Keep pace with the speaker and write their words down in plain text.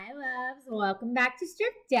welcome back to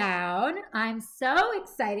Strip Down. I'm so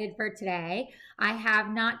excited for today. I have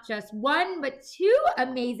not just one, but two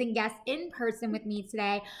amazing guests in person with me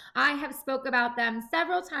today. I have spoke about them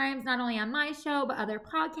several times, not only on my show, but other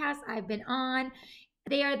podcasts I've been on.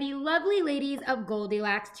 They are the lovely ladies of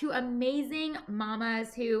Goldilocks, two amazing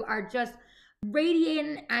mamas who are just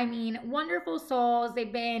radiant, wonderful souls.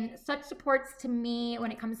 They've been such supports to me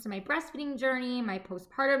when it comes to my breastfeeding journey, my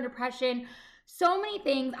postpartum depression, so many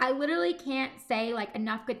things. I literally can't say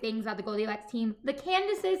enough good things about the Goldilocks team. The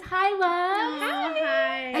Candaces, hi love.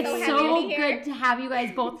 Hi. It's so good to have you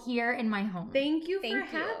guys both here in my home. Thank you for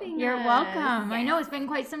having us. You're welcome. Yes. I know it's been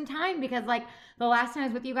quite some time because the last time I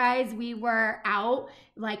was with you guys, we were out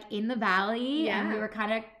in the valley and we were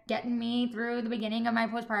kind of getting me through the beginning of my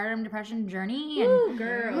postpartum depression journey. Ooh,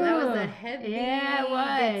 girl, that was a heavy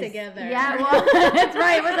get together. Yeah, well, that's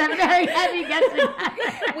right. It was a very heavy get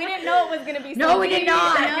together. We didn't know it was going to be so No, we deep. did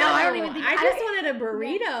not. No, I don't even think I just wanted a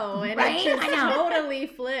burrito and right? it just I know. totally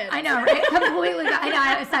flipped. I know, right? Completely.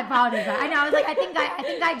 I apologize. I know. I was I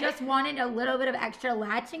think I just wanted a little bit of extra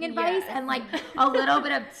latching advice and a little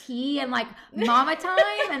bit of tea and mama time,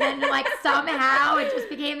 and then somehow it just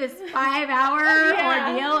became this 5-hour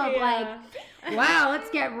ordeal of wow, let's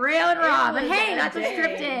get real and raw. But hey, that's what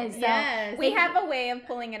Stripped is. So yes. We have a way of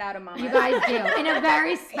pulling it out of mama. you guys do in a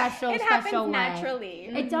very special, it special happens way. naturally.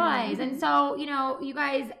 It does. And so, you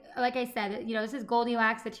guys, like I said, this is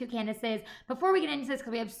Goldilocks, the two Candaces. Before we get into this,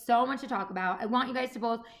 because we have so much to talk about, I want you guys to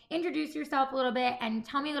both introduce yourself a little bit and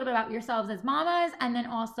tell me a little bit about yourselves as mamas, and then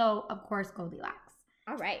also, of course, Goldilocks.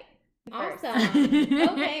 All right. Awesome.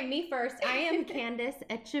 Okay, me first. I am Candace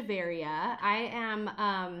Echeverria. I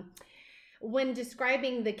am when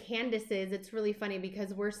describing the Candaces, it's really funny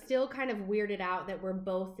because we're still kind of weirded out that we're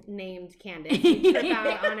both named Candace. We trip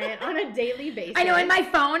out on it on a daily basis. I know, in my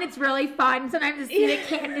phone, it's really fun sometimes to see the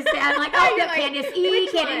Candace. I'm Candace E.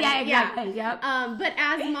 Candace. Yeah, exactly. Yep. But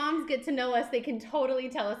as moms get to know us, they can totally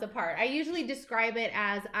tell us apart. I usually describe it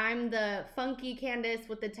as I'm the funky Candace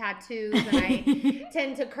with the tattoos, and I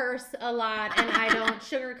tend to curse a lot, and I don't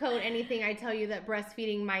sugarcoat anything. I tell you that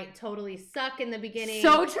breastfeeding might totally suck in the beginning.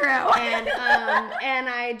 So true. And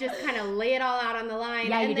I just kind of lay it all out on the line.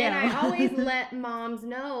 Yeah, and then do. I always let moms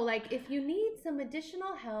know, if you need some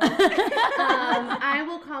additional help, I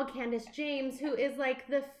will call Candace James, who is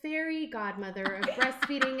the fairy godmother of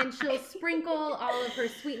breastfeeding, and she'll sprinkle all of her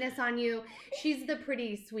sweetness on you. She's the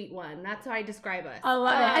pretty sweet one. That's how I describe us. I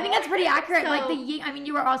love it. I think that's pretty accurate.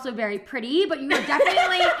 You were also very pretty, but you were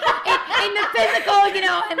definitely in the physical, and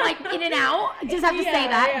in and out. Just have to say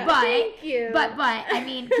that. Yeah. But thank you.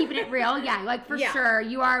 But keeping it real, for sure,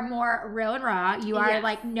 you are more real and raw. You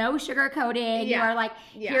are no sugar coating. Yeah. You are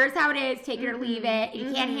here's how it is, take it or leave it.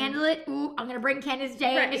 You can't handle it. Ooh, I'm gonna bring Candace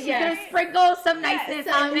J, and she's gonna sprinkle some niceness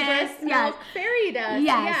on this. Yes, fairy does.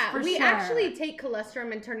 Yes, for we sure. actually take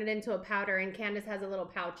colostrum and turn it into a powder, and Candace has a little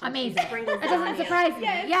pouch. And amazing. She sprinkles That it on doesn't you. surprise me.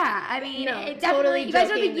 Yes. Yeah, No, it definitely. totally You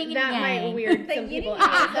guys are the joking. yin and That yang. might weird The some yin people and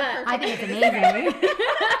yang out, is but I think it's amazing.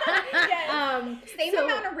 Same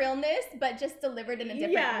amount of realness, but just delivered in a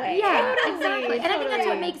different way. Yeah, Totally, exactly. And I think that's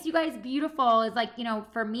what totally. makes you guys beautiful is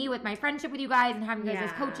for me with my friendship with you guys and having you guys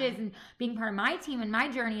as Yeah. coaches and being part of my team and my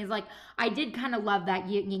journey is I did kind of love that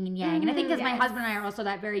yin and yang. And I think because my husband and I are also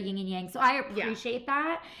that very yin and yang. So I appreciate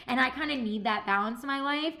that. And I kind of need that balance in my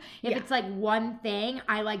life. If it's one thing,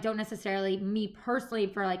 I don't necessarily, me personally,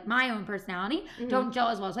 for my own personality, don't gel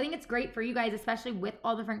as well. So I think it's great for you guys, especially with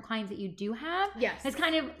all the different clients that you do have. Yes. It's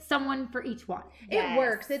kind of someone for each one. It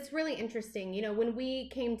works. It's really interesting. When we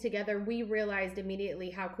came together, we realized immediately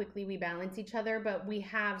how quickly we balance each other, but we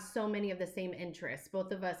have so many of the same interests.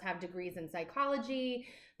 Both of us have degrees in psychology.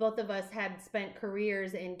 Both of us had spent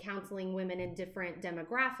careers in counseling women in different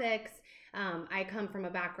demographics. I come from a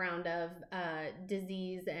background of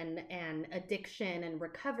disease and addiction and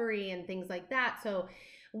recovery and things like that. So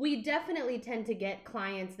we definitely tend to get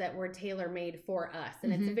clients that were tailor-made for us.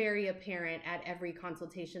 And it's very apparent at every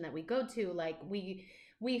consultation that we go to.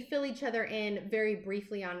 We fill each other in very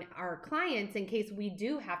briefly on our clients in case we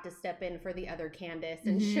do have to step in for the other Candace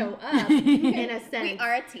and show up in a sense. We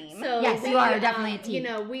are a team. So Yes, you are definitely a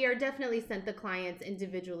team. We are definitely sent the clients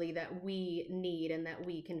individually that we need and that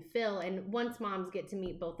we can fill. And once moms get to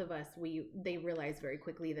meet both of us, they realize very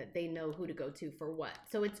quickly that they know who to go to for what.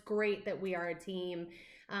 So it's great that we are a team.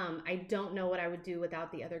 I don't know what I would do without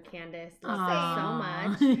the other Candace. Love her so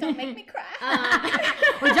much. Don't make me cry.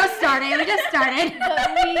 We just started.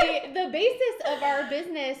 But the basis of our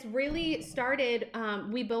business really started,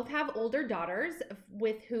 we both have older daughters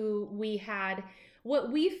with who we had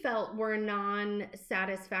what we felt were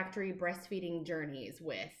non-satisfactory breastfeeding journeys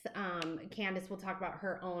with. Candace will talk about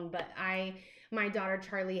her own, but my daughter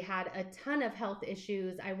Charlie had a ton of health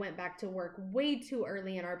issues. I went back to work way too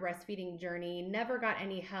early in our breastfeeding journey, never got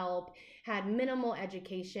any help, had minimal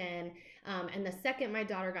education. And the second my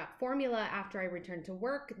daughter got formula after I returned to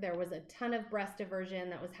work, there was a ton of breast aversion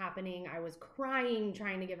that was happening. I was crying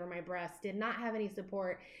trying to give her my breast, did not have any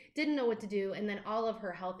support, didn't know what to do. And then all of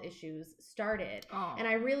her health issues started. Oh. And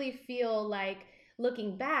I really feel like,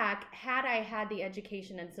 looking back, had I had the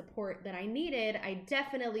education and support that I needed, I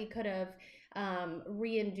definitely could have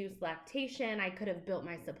re-induced lactation. I could have built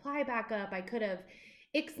my supply back up. I could have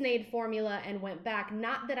ixnayed formula and went back.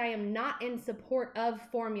 Not that I am not in support of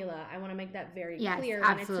formula. I want to make that very clear.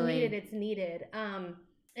 Absolutely. When it's needed. And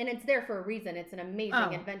it's there for a reason. It's an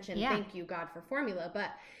amazing invention. Yeah. Thank you, God, for formula. But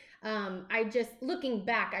I just, looking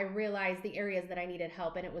back, I realized the areas that I needed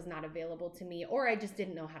help and it was not available to me, or I just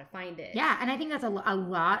didn't know how to find it. Yeah. And I think that's a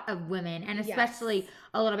lot of women, and especially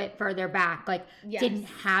a little bit further back, like didn't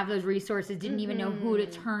have those resources, didn't even know who to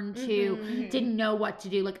turn to, didn't know what to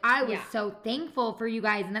do. Like I was so thankful for you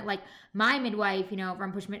guys, and that like my midwife,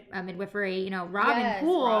 from Push Midwifery, Robin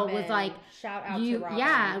Poole was like, shout out to Robin.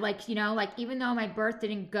 Yeah. Like, like even though my birth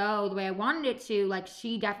didn't go the way I wanted it to, like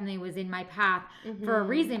she definitely was in my path for a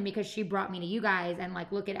reason, because she brought me to you guys, and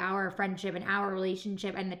like look at our friendship and our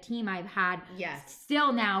relationship and the team I've had.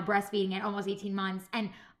 Still now breastfeeding at almost 18 months. And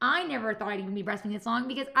I never thought I'd even be breastfeeding this long,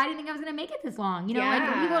 because I didn't think I was going to make it this long.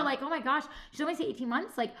 Like people are like, oh my gosh, she's only 18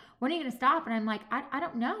 months. Like, when are you going to stop? And I'm like, I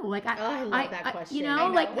don't know. Like, I love that question. When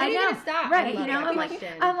are you going to stop? Right.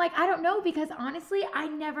 I'm like, I don't know, because honestly, I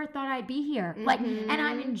never thought I'd be here. Like, and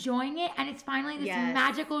I'm enjoying it. And it's finally this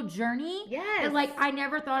magical journey that like, I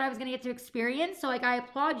never thought I was going to get to experience. So like, I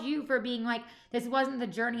applaud you for being like, this wasn't the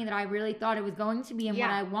journey that I really thought it was going to be and what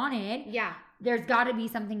I wanted. Yeah. There's got to be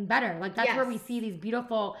something better. Like that's where we see these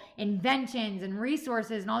beautiful inventions and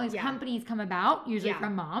resources and all these companies come about, usually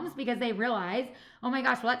from moms, because they realize, oh my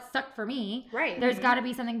gosh, well that sucked for me. Right. There's got to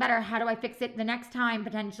be something better. How do I fix it the next time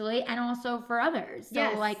potentially, and also for others?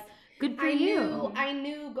 So like, good for you. I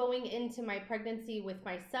knew going into my pregnancy with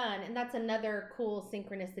my son, and that's another cool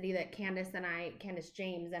synchronicity that Candace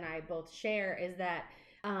James and I both share, is that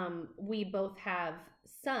we both have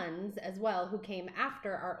sons as well who came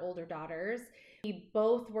after our older daughters. We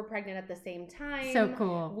both were pregnant at the same time. So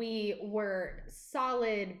cool. We were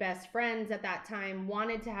solid best friends at that time,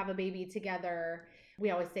 wanted to have a baby together.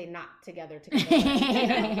 We always say not together.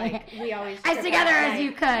 Like we always as together as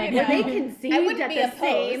you could. Were they conceived at the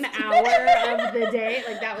same hour of the day?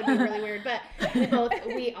 Like that would be really weird. But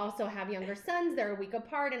we also have younger sons. They're a week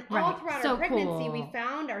apart, and all throughout our pregnancy, we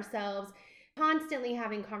found ourselves constantly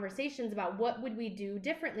having conversations about what would we do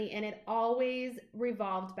differently, and it always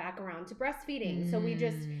revolved back around to breastfeeding. So we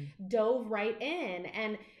just dove right in,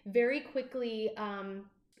 and very quickly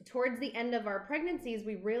towards the end of our pregnancies,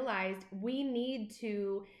 we realized we need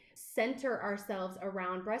to center ourselves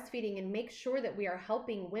around breastfeeding and make sure that we are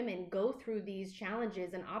helping women go through these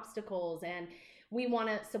challenges and obstacles, and we want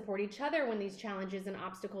to support each other when these challenges and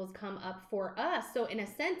obstacles come up for us. So in a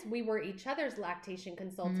sense, we were each other's lactation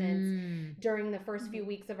consultants during the first few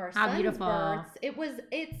weeks of our son's births.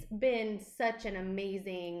 It's been such an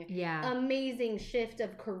amazing shift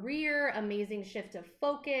of career, amazing shift of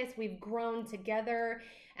focus. We've grown together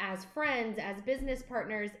as friends, as business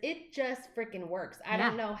partners. It just freaking works. I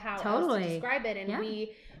don't know how else to describe it. And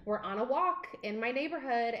we were on a walk in my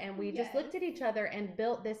neighborhood, and we just looked at each other and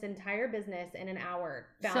built this entire business in an hour.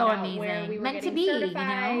 Found out amazing. Where we were meant getting to be,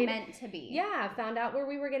 certified. Meant to be. Yeah, found out where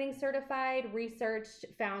we were getting certified, researched,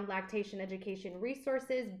 found lactation education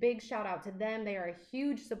resources. Big shout out to them. They are a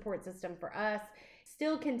huge support system for us.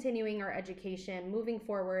 Still continuing our education, moving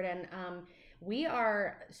forward, and we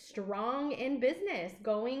are strong in business,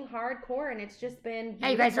 going hardcore, and it's just been beautiful.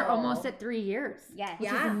 Hey, you guys are almost at 3 years. Yes.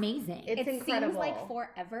 Which is amazing. It's incredible. Seems like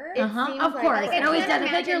forever. Of course. It always does.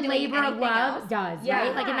 It's like your labor of love else. does,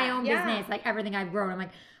 right? Like in my own business, like everything I've grown, I'm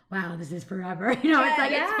like, wow, this is forever. It's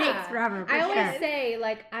like it takes forever. I always say,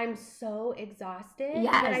 like, I'm so exhausted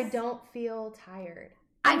that I don't feel tired.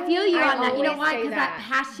 I feel you on that. You know why? Because that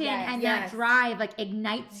passion and that drive like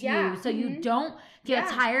ignites you, so you don't feel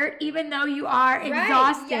tired, even though you are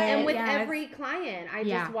exhausted. Yeah. And with every client, I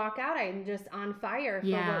just walk out. I'm just on fire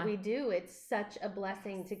for what we do. It's such a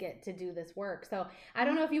blessing to get to do this work. So I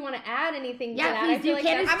don't know if you want to add anything to that. Please do. Like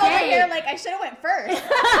I'm over here like I should have went first.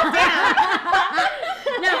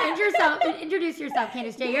 No, introduce yourself,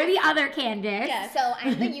 Candace J. You're the other Candace. Yeah, so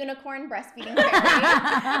I'm the unicorn breastfeeding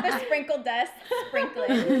fairy, the sprinkle dust sprinkling.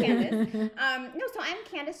 Candace. No, so I'm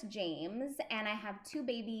Candace James, and I have 2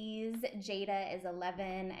 babies. Jada is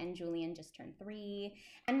 11, and Julian just turned 3.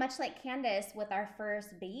 And much like Candace, with our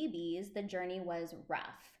first babies, the journey was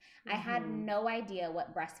rough. I had no idea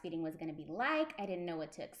what breastfeeding was going to be like. I didn't know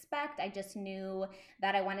what to expect. I just knew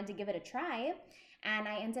that I wanted to give it a try. And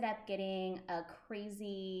I ended up getting a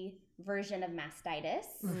crazy version of mastitis.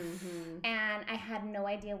 And I had no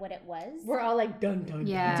idea what it was. We're all like, dun, dun,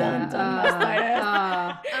 Yeah. dun, dun,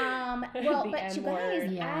 mastitis. Well, The but you N-word.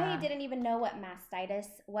 guys, Yeah. I didn't even know what mastitis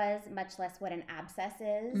was, much less what an abscess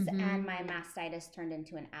is. And my mastitis turned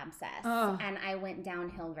into an abscess. Oh. And I went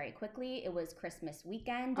downhill very quickly. It was Christmas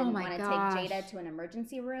weekend. Oh Didn't my want to gosh. take Jada to an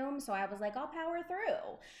emergency room. So I was like, I'll power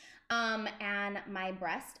through. And my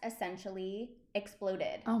breast essentially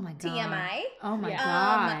exploded. Oh my God. TMI. Oh my Yeah.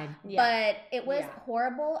 God. But it was Yeah.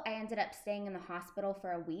 horrible. I ended up staying in the hospital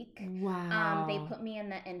for a week. Wow. They put me in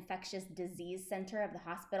the infectious disease center of the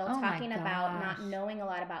hospital, Oh my talking about not gosh. knowing a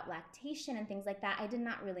lot about lactation and things like that. I did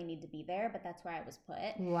not really need to be there, but that's where I was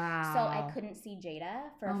put. Wow. So I couldn't see Jada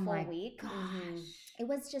for Oh a my full week. gosh. It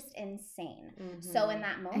was just insane. So in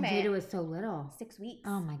that And moment, Jada was so little. 6 weeks.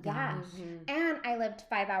 Oh my Yeah. gosh. And I lived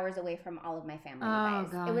 5 hours away from all of my family, you Oh,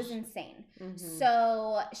 guys. It was gosh. insane.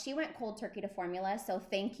 So she went cold turkey to formula. So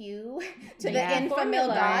thank you to Yeah. the Infamil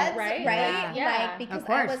Formula, gods, right? right? Yeah. Like, because Of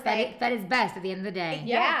course. I was Fed, like, fed is best at the end of the day.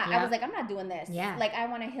 yeah, Yeah. I was like, I'm not doing this. Yeah. Like, I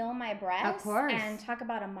want to heal my breast course. and talk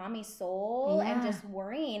about a mommy soul and Yeah. just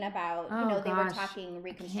worrying about, Oh, they were gosh. talking I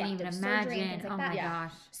reconstructive can't even surgery and imagine. things like Oh that. my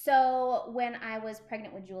gosh. So when I was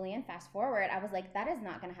pregnant with Julian, fast forward, I was like, that is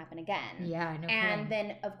not going to happen again. Yeah, no And kidding.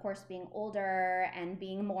 then, of course, being older and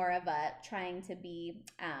being more of a trying to be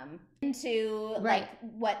into Right. like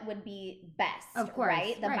what would be best, Of course,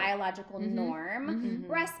 right? The right. biological Mhm, norm, mhm.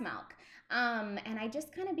 breast milk. And I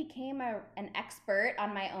just kind of became an expert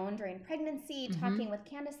on my own during pregnancy, Mhm. talking with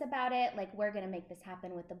Candace about it. Like, we're going to make this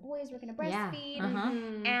happen with the boys. We're going to Yeah. breastfeed. Uh-huh.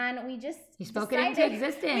 And we just You spoke it into decided-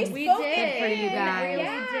 existence. We spoke did. it Good for you in. guys. We really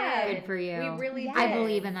Yeah. did. Good for you. We really Yes. did. I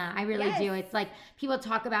believe in that. I really Yes. do. It's like people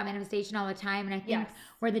talk about manifestation all the time. And I think Yes.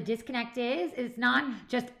 where the disconnect is, it's not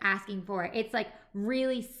just asking for it. It's like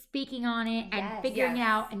really speaking on it and Yes. figuring it Yes.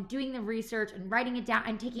 out and doing the research and writing it down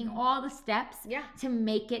and taking all the steps Yeah. to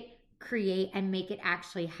make it create and make it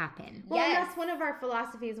actually happen. Well, and Yes. that's one of our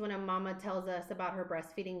philosophies when a mama tells us about her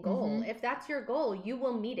breastfeeding goal. Mhm. If that's your goal, you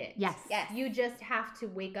will meet it. Yes. Yes. You just have to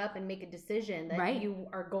wake up and make a decision that Right. you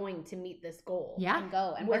are going to meet this goal. Yeah. And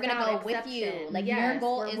go. And we're going to Without go with you. exception. Like, Yes, your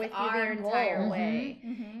goal we're is with you our the goal. entire Mhm. way.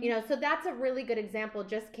 Mhm. You know, so that's a really good example.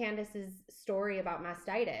 Just Candace's story about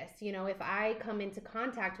mastitis. You know, if I come into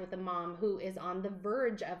contact with a mom who is on the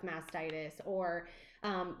verge of mastitis or,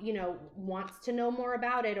 wants to know more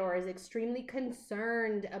about it or is extremely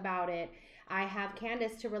concerned about it, I have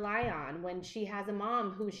Candace to rely on when she has a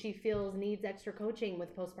mom who she feels needs extra coaching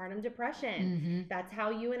with postpartum depression. Mhm. That's how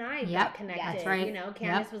you and I Yep, got connected. that's right. You know,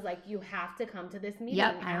 Candace was like, you have to come to this meeting.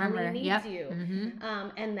 Yep, I remember. Allie needs Yep. you.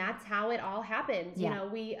 Mhm. And that's how it all happens. Yeah. You know,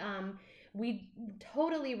 we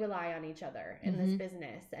totally rely on each other in this Mhm.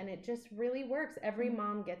 business, and it just really works. Every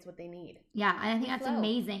mom gets what they need. Yeah, and I think We that's flow.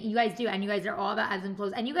 amazing. You guys do, and you guys are all about ebbs and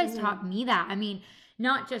flows. And you guys taught me that. I mean,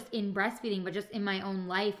 not just in breastfeeding, but just in my own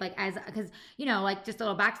life. Like, because, like, just a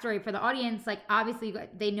little backstory for the audience. Like, obviously,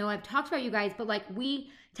 they know I've talked about you guys, but like, we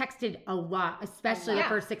texted a lot, especially the Yeah.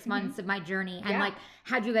 first 6 months of my journey, and Yeah. like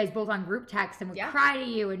had you guys both on group text and would Yeah. cry to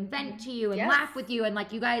you and vent to you and Yes. laugh with you, and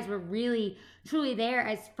like you guys were really truly there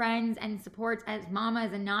as friends and supports, as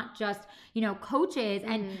mamas, and not just coaches,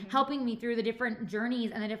 and helping me through the different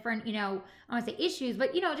journeys and the different I want to say issues,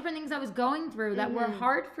 but different things I was going through that were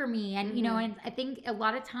hard for me, and and I think a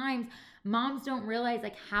lot of times moms don't realize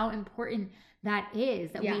like how important that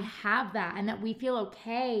is, that Yeah. we have that, and that we feel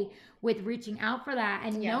okay with reaching out for that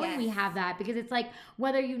and knowing we Yes. have that, because it's like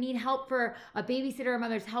whether you need help for a babysitter or a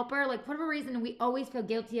mother's helper, like for whatever reason, we always feel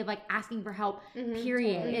guilty of like asking for help,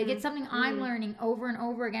 period. Like, it's something I'm learning over and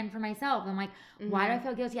over again for myself. I'm like, why do I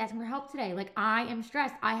feel guilty asking for help today? Like, I am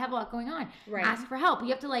stressed, I have a lot going on. Right. Ask for help. You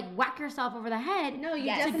have to like whack yourself over the head. No, you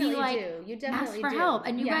Yes. to definitely be like, do. You ask definitely for do. help,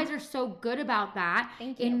 and you Yeah. guys are so good about that.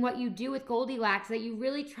 Thank you. In what you do with Goldilocks, that you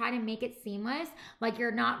really try to make it seamless. Like,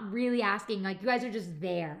 you're not really asking, like you guys are just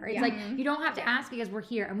there. It's Yeah. like you don't have to ask, because we're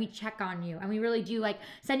here and we check on you, and we really do like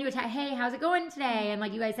send you a text, hey, how's it going today, and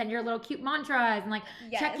like you guys send your little cute mantras and like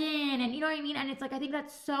Yes. check in, and you know what I mean. And it's like, I think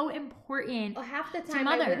that's so important. Well, half the to time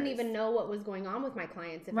I wouldn't mothers. even know what was going on with my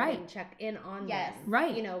clients if I Right. didn't check in on Yes. them.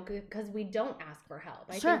 Right. You know, because we don't ask for help.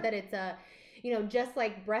 I Sure. think that it's just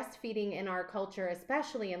like breastfeeding in our culture,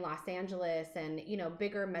 especially in Los Angeles and,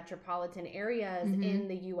 bigger metropolitan areas Mhm. in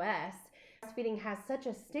the US, breastfeeding has such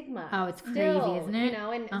a stigma. Oh, it's still, crazy, isn't it? You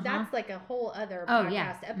know, and that's like a whole other Oh, podcast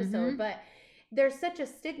yeah. episode, but there's such a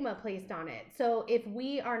stigma placed on it. So if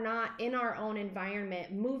we are not in our own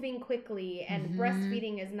environment moving quickly and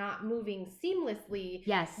breastfeeding is not moving seamlessly,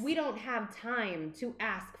 yes, we don't have time to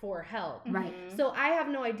ask for help. Right. So I have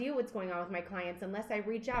no idea what's going on with my clients unless I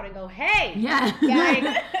reach out and go, hey, Yeah.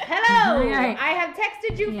 like, hello, Right. I have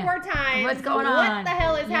texted you 4 times. What's going What on? the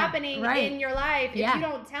hell is Yeah. happening Right. in your life? If Yeah. you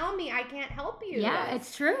don't tell me, I can't help you. Yeah,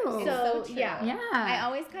 it's true. So, true. yeah. Yeah. I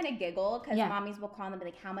always kind of giggle because Yeah. mommies will call and be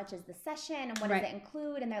like, how much is the session and what Right. does it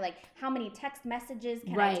include? And they're like, how many text messages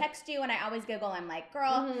can Right. I text you? And I always giggle. I'm like,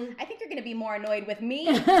 girl, Mhm. I think you're going to be more annoyed with me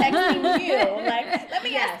texting you. Like, let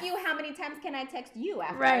me Yes. ask you, how many times can I text you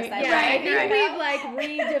after Right. our Yeah, session? I think Right. we've like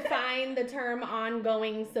redefined the term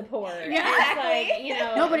ongoing support. Yeah. It's like, you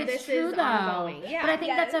know, No, but it's this true is though. ongoing. Yeah. But I think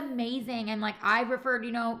Yes. that's amazing. And like I've referred,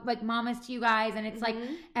 you know, like mamas to you guys, and it's like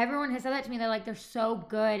everyone has said that to me. They're like, they're so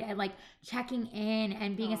good at like checking in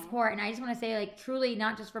and being a support. And I just want to say, like, truly,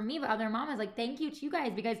 not just for me, but other mamas, like, thank you to you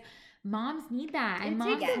guys, because moms need that. And It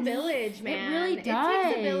moms takes a need- village, man. It really does. It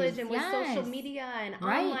takes a village, and with Yes. social media and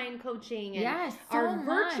Right. online coaching and Yes, so our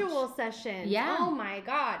much. virtual sessions. Yeah. Oh my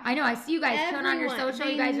God. I know. I see you guys turn on your Everyone, social.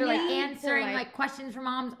 You they guys are like need to, answering like questions from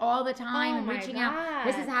moms all the time Oh and my reaching out.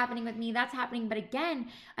 This is God. happening with me. That's happening. But again,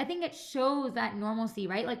 I think it shows that normalcy,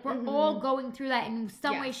 right? Like we're all going through that in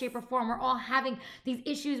some way, Yes. shape, or form. We're all having these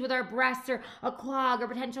issues with our breasts or a clog or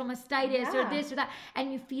potential mastitis or Yeah. this or that,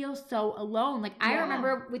 and you feel so alone. Like I Yeah.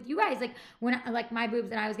 remember with you guys, like when like my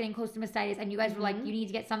boobs and I was getting close to mastitis, and you guys were like, you need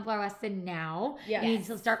to get sunflower lecithin now. Yes. You need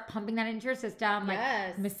to start pumping that into your system. Like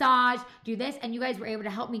Yes. massage, do this, and you guys were able to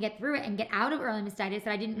help me get through it and get out of early mastitis.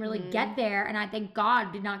 And I didn't really get there, and I thank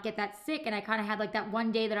God did not get that sick. And I kind of had like that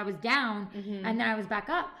one day that I was down, and then I was back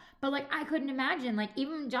up. But like I couldn't imagine, like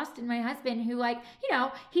even Justin, my husband, who like, you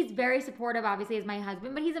know, he's very supportive, obviously, as my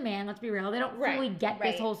husband, but he's a man. Let's be real; they don't Right, fully get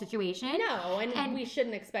right. this whole situation. No, and we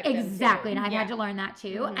shouldn't expect Exactly, them and to. I've Yeah. had to learn that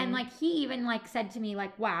too. And like he even like said to me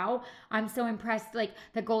like, "Wow, I'm so impressed like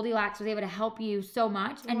that Goldilocks was able to help you so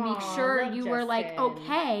much and make Aw, sure love you were like Justin.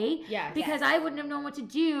 okay." Yes. Because I wouldn't have known what to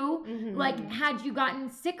do like had you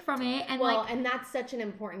gotten sick from it. And Well, like and that's such an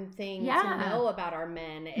important thing Yeah. to know about our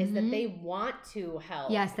men is that they want to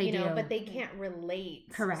help. Yes, they you know, do. but they can't relate.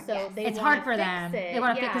 Correct. So Yes. they It's wanna hard for fix them. it. They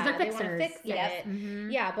wanna fix- 'cause they're They wanna fixers. fix Yes.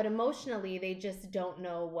 it. Yeah, but emotionally they just don't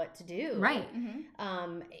know what to do. right.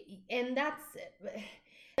 And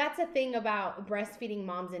that's a thing about breastfeeding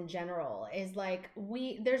moms in general is like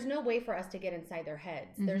there's no way for us to get inside their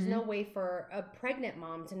heads. There's no way for a pregnant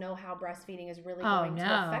mom to know how breastfeeding is really going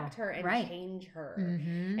to affect her and Right. change her.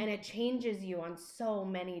 And it changes you on so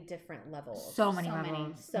many different levels. So many So many.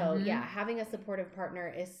 levels. So yeah, having a supportive partner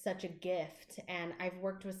is such a gift, and I've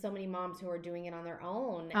worked with so many moms who are doing it on their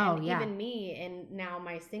own, Oh, and yeah. even me in now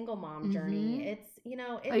my single mom journey. It's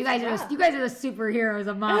it's Oh, you guys rough. are the superheroes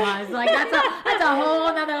of mamas. Like that's a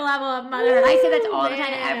whole nother level of motherhood. I say that all the time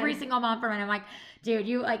to Man. every single mom for men. I'm like, dude,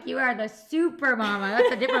 you are the super mama.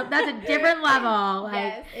 That's a different level. Like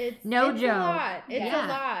Yes. It's no it's joke. a lot. It's Yeah. a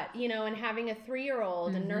lot, and having a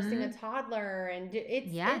 3-year-old and nursing a toddler, and it's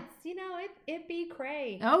it be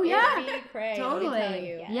cray. Oh, yeah. It be cray. Totally. Let me tell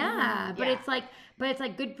you. Yeah. But Yeah. it's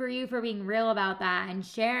like good for you for being real about that and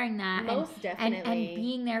sharing that. Most and definitely.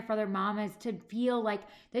 being there for other mamas to feel like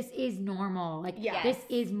this is normal. Like Yes. this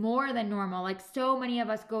is more than normal. Like so many of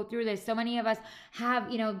us go through this. So many of us have,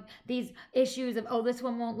 these issues of, oh, this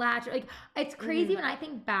one won't latch. Like it's crazy when I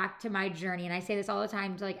think back to my journey, and I say this all the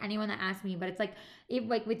time to like anyone that asks me, but it's like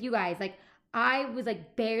like with you guys, like I was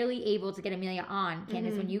like barely able to get Amelia on,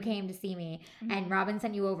 Candace, when you came to see me and Robin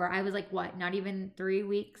sent you over. I was like, what, not even 3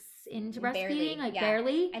 weeks into breastfeeding?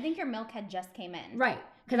 Barely. I think your milk had just came in. Right.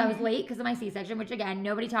 Because I was late because of my C-section, which again,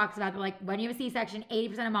 nobody talks about. But like when you have a C-section,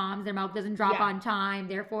 80% of moms, their milk doesn't drop Yeah. on time.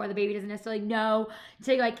 Therefore, the baby doesn't necessarily know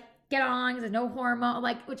to like get on because there's no hormone,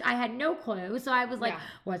 which I had no clue. So I was like,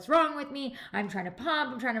 what's wrong with me? I'm trying to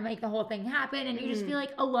pump. I'm trying to make the whole thing happen. And you just feel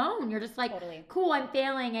like alone. You're just like, Totally. cool, I'm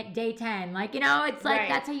failing at day 10. Like, it's like, Right.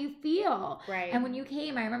 that's how you feel. Right. And when you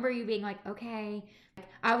came, I remember you being like, okay.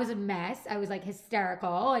 I was a mess. I was like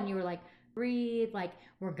hysterical. And you were like, breathe, like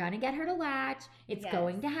we're gonna get her to latch, it's Yes.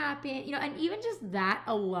 going to happen, and even just that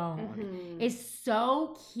alone is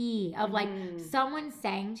so key of like someone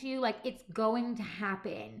saying to you like it's going to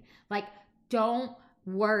happen, like don't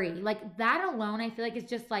worry, like that alone I feel like is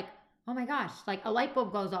just like, oh my gosh, like a light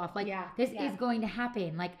bulb goes off, like this is going to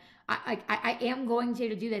happen, like I am going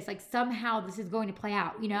to do this, like somehow this is going to play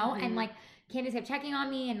out, and like Candace kept checking on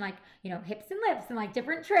me and like, hips and lips and like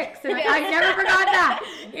different tricks. And like, I never forgot that,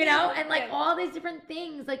 and like all these different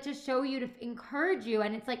things, like to show you, to encourage you.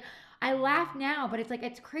 And it's like, I laugh now, but it's like,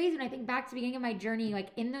 it's crazy when I think back to the beginning of my journey, like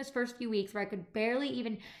in those first few weeks where I could barely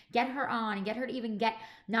even get her on and get her to even get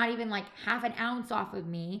not even like half an ounce off of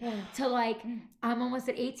me to like, I'm almost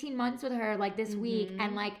at 18 months with her like this week,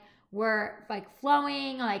 and like, we're like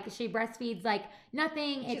flowing, like she breastfeeds like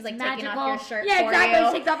nothing. She's It's like magical. taking off your shirt yeah, for exactly. you.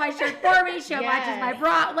 She takes off my shirt for me. She Yes. watches my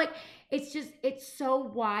bra. Like it's so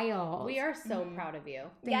wild. We are so proud of you.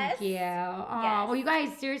 Thank Yes. you. Oh, Yes. well, you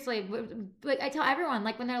guys, seriously, like I tell everyone,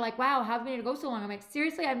 like when they're like, wow, how have you been able to go so long? I'm like,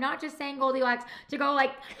 seriously, I'm not just saying Goldilocks to go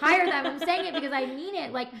like hire them. I'm saying it because I mean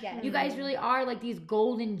it. Like, Yes. you guys really are like these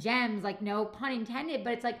golden gems, like no pun intended,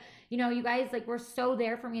 but it's like, you know, you guys like were so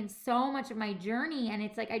there for me in so much of my journey. And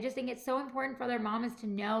it's like, I just think it's so important for other mamas to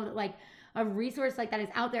know that like a resource like that is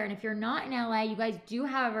out there. And if you're not in LA, you guys do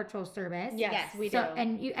have a virtual service. Yes, we do. So,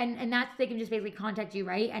 and you and that's, they can just basically contact you,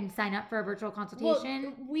 right? And sign up for a virtual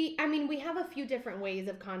consultation. Well, we have a few different ways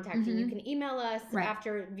of contacting. You can email us Right.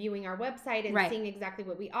 after viewing our website and Right. seeing exactly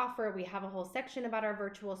what we offer. We have a whole section about our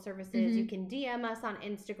virtual services. You can DM us on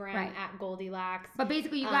Instagram Right. at Goldilocks. But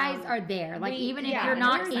basically, you guys are there. Like, even if yeah, you're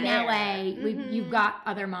not we're in there. LA, you've got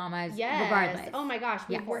other mamas Yes. regardless. Oh my gosh,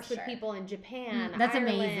 we've Yeah. worked For with sure. people in Japan, That's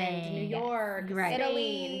Ireland, amazing. New Yes. York, Right. Spain,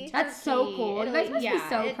 Italy. That's so Turkey, cool. You guys must Italy. be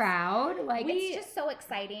so it's- proud. Like, It's just so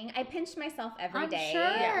exciting. I pinch myself every I'm day.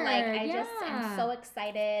 sure. Like I just Yeah. am so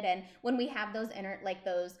excited. And when we have those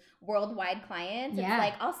those worldwide clients, Yeah. it's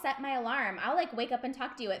like I'll set my alarm. I'll like wake up and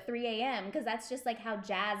talk to you at 3 a.m. because that's just like how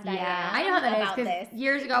jazzed I yeah, am. I know how that is about because this.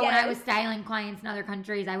 years ago when I was Yes. styling clients in other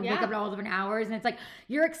countries, I would wake Yeah. up at all different hours, and it's like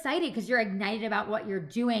you're excited because you're ignited about what you're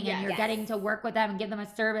doing, and you're Yes. getting to work with them and give them a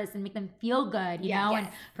service and make them feel good, you know. Yes. And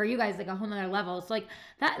for you guys, like a whole nother level. So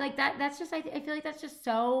that's just I feel like that's just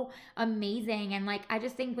so amazing, and like I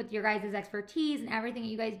just think with your guys' expertise and everything that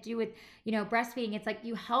you guys do with breastfeeding, it's like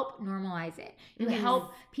you help normalize it. You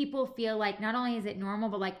help people feel like not only is it normal,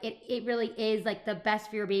 but like it really is like the best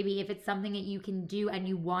for your baby if it's something that you can do and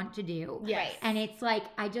you want to do. Yes. And it's like,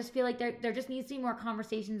 I just feel like there just needs to be more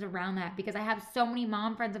conversations around that, because I have so many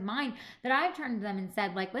mom friends of mine that I've turned to them and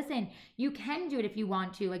said, like, listen, you can do it if you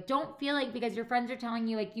want to. Like, don't feel like because your friends are telling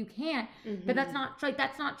you like you can't, but that's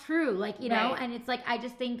not true. Like, you know, Right. and it's like, I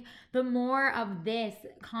just think the more of this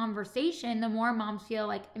conversation, the more moms feel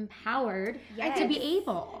like empowered Yes. to be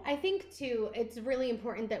able. I think too, it's really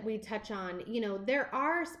important that we touch on, there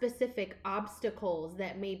are specific obstacles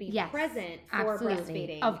that may be Yes, present for absolutely.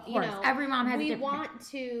 breastfeeding. Of course. Every mom has a we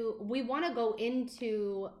different- we want to go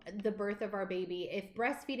into the birth of our baby. If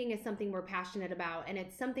breastfeeding is something we're passionate about and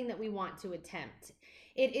it's something that we want to attempt,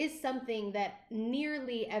 it is something that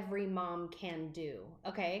nearly every mom can do,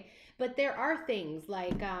 okay? But there are things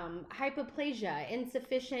like hypoplasia,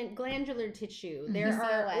 insufficient glandular tissue. There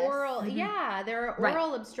are PCOS. oral, there are Right.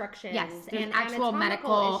 oral obstructions. Yes, there's and actual anatomical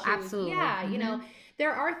medical- issues. absolutely. Yeah,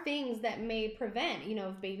 there are things that may prevent,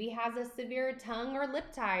 if baby has a severe tongue or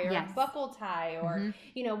lip tie or Yes. buckle tie, or,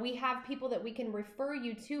 we have people that we can refer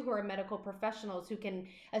you to who are medical professionals who can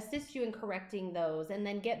assist you in correcting those and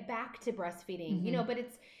then get back to breastfeeding, but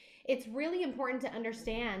it's really important to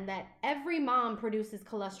understand that every mom produces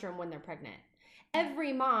colostrum when they're pregnant.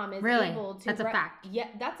 Every mom is Really? able to. That's a fact? Yeah,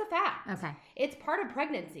 that's a fact. Okay. It's part of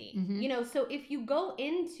pregnancy. So if you go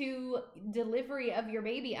into delivery of your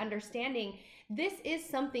baby understanding this is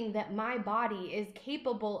something that my body is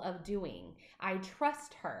capable of doing. I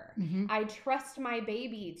trust her. I trust my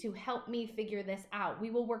baby to help me figure this out.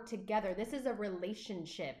 We will work together. This is a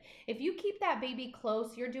relationship. If you keep that baby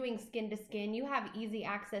close, you're doing skin to skin, you have easy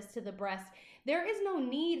access to the breast. There is no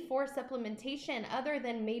need for supplementation other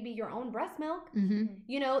than maybe your own breast milk.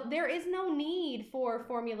 There is no need for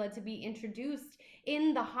formula to be introduced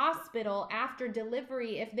in the hospital after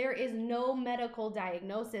delivery if there is no medical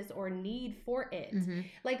diagnosis or need for it.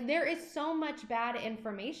 Like, there is so much bad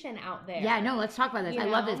information out there. Yeah, no, let's talk about this. I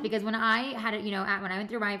love this because when I had it, when I went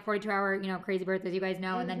through my 42-hour, crazy birth, as you guys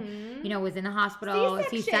know, and then, was in the hospital,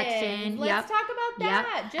 C-section. Let's talk about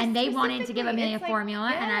that. Just and they wanted to give Amelia it's like,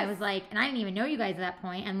 formula, and I yes. was like, and I didn't even know you guys at that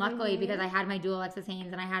point. And luckily, because I had my dual Alexis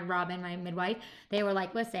Haynes and I had Robin, my midwife, they were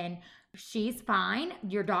like, listen, she's fine.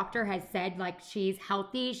 Your doctor has said like she's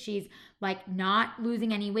healthy. She's like not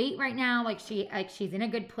losing any weight right now. Like she's in a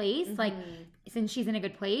good place. Like since she's in a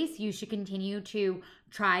good place, you should continue to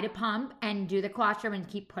try to pump and do the colostrum and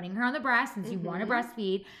keep putting her on the breast since you want to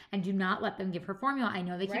breastfeed, and do not let them give her formula. I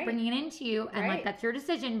know they keep bringing it into you, and like that's your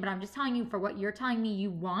decision, but I'm just telling you, for what you're telling me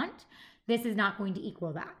you want, this is not going to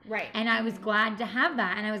equal that. Right. And I was glad to have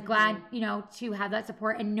that. And I was glad, to have that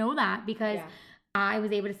support and know that, because I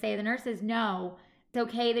was able to say to the nurses, no, it's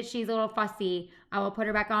okay that she's a little fussy. I will put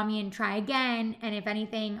her back on me and try again. And if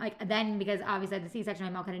anything, like then, because obviously at the C-section,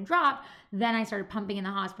 my milk hadn't dropped, then I started pumping in the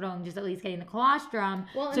hospital and just at least getting the colostrum.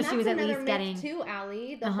 Well, so and she was that's at another least myth getting too,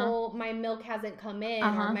 Allie. The whole my milk hasn't come in,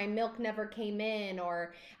 or my milk never came in,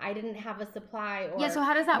 or I didn't have a supply. Or yeah. So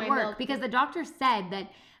how does that work? Milk... Because the doctor said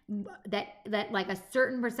that like a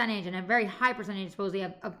certain percentage and a very high percentage supposedly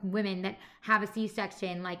of women that have a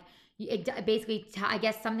C-section, like it basically I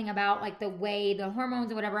guess something about like the way the hormones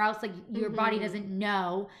and whatever else, like your body doesn't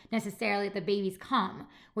know necessarily that the baby's come,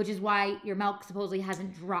 which is why your milk supposedly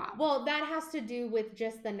hasn't dropped. Well, that has to do with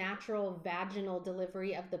just the natural vaginal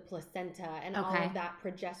delivery of the placenta and all of that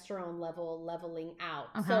progesterone level leveling out.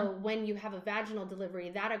 So when you have a vaginal delivery,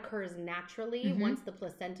 that occurs naturally once the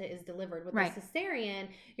placenta is delivered. With the cesarean,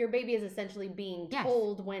 your baby is essentially being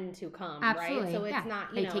told when to come, right? So it's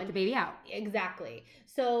not, they take the baby out. Exactly.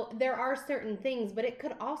 So there are certain things, but it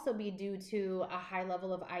could also be due to a high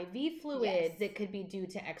level of IV fluids. It could be due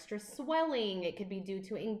to extra swelling. It could be due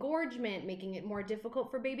to engorgement, making it more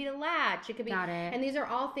difficult for baby to latch. It could be, and these are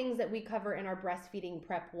all things that we cover in our Breastfeeding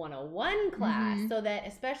Prep 101 class, so that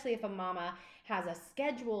especially if a mama has a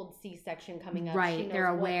scheduled C-section coming up, she knows they're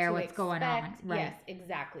aware what's going on. Right. Yes,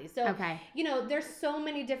 exactly. So, you know, there's so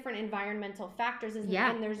many different environmental factors, and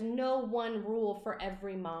there's no one rule for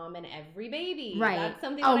every mom and every baby. Right. That's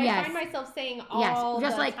something that I find myself saying all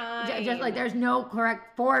just the like, time. Just like there's no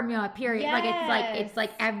correct formula, period. It's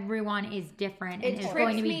like everyone is different, and it's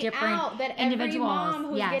going to be different out that individuals. Every mom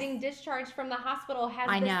who's getting discharged from the hospital has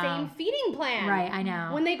the same feeding plan. Right, I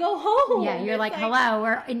know. When they go home. Yeah, you're like, hello,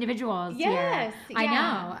 we're individuals here. Yes, I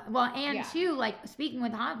know. Well, and too, like speaking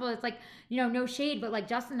with the hospital, it's like, you know, no shade, but like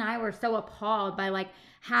Justin and I were so appalled by like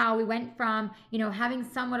how we went from, you know, having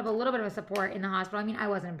somewhat of a little bit of a support in the hospital. I mean, I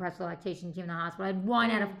wasn't impressed with the lactation team in the hospital. I had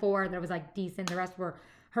 1 out of 4 that was like decent. The rest were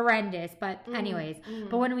horrendous. But anyways,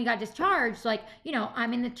 but when we got discharged, like, you know,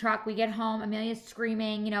 I'm in the truck, we get home, Amelia's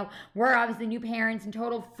screaming, you know, we're obviously new parents in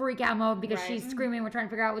total freak out mode because she's screaming, we're trying to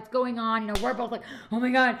figure out what's going on, you know, we're both like, oh my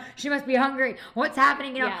God, she must be hungry, what's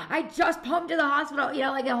happening, you know, I just pumped to the hospital, you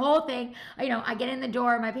know, like the whole thing, you know, I get in the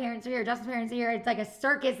door, my parents are here, Justin's parents are here, it's like a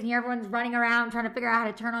circus, and here everyone's running around trying to figure out how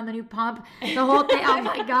to turn on the new pump, the whole thing, oh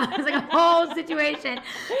my God, it's like a whole situation,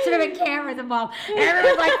 should have been cameras involved, and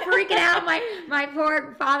everyone's like freaking out, my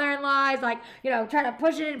poor father-in-law is like, you know, trying to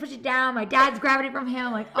push it in, push it down. My dad's grabbing it from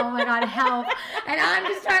him, like, oh my God, help. And I'm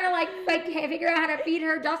just trying to like figure out how to feed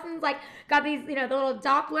her. Justin's like got these, you know, the little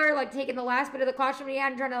Doppler, like taking the last bit of the colostrum he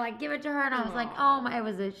had and trying to like give it to her. And I was like, oh my, it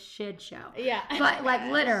was a shit show. Yeah. But like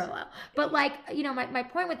literally. But like, you know, my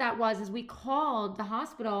point with that was we called the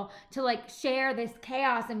hospital to like share this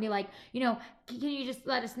chaos and be like, you know, can you just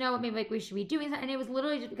let us know what maybe like we should be doing? And it was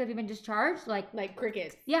literally just because we've been discharged, like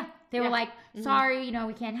crickets. Yeah. They were like, sorry, you know,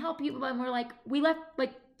 we can't help you. But we're like, we left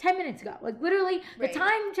like 10 minutes ago. Like literally the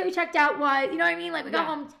time we checked out was, you know what I mean? Like we got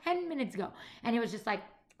home 10 minutes ago. And it was just like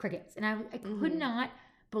crickets. And I could not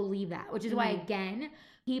believe that, which is why, again,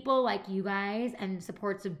 people like you guys and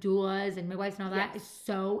supports of doulas and midwives and all that is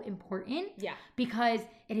so important. Yeah. Because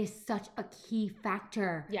it is such a key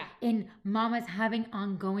factor in mamas having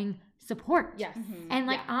ongoing support. Yes. And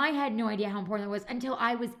like I had no idea how important it was until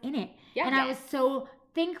I was in it. Yeah. And I was so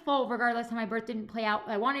thankful, regardless how my birth didn't play out.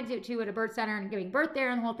 I wanted to at a birth center and giving birth there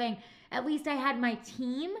and the whole thing. At least I had my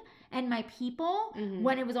team and my people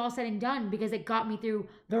when it was all said and done, because it got me through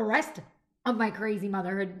the rest of my crazy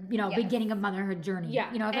motherhood, you know, beginning of motherhood journey.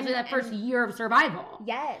 Yeah. You know, especially that first year of survival.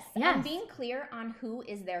 Yes. And being clear on who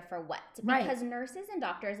is there for what. Because nurses and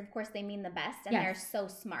doctors, of course, they mean the best and they're so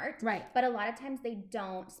smart. Right. But a lot of times they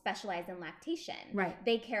don't specialize in lactation. Right.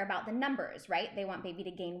 They care about the numbers, right? They want baby to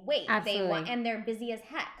gain weight. Absolutely. And they're busy as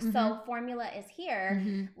heck. So formula is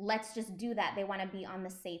here. Let's just do that. They want to be on the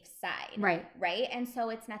safe side. Right. Right. And so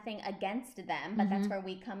it's nothing against them, but that's where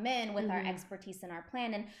we come in with our expertise and our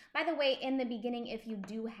plan. And by the way, in the beginning, if you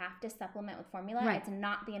do have to supplement with formula, it's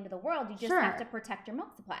not the end of the world. You just have to protect your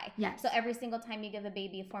milk supply. Yes. So every single time you give a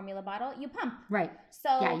baby a formula bottle, you pump. Right. So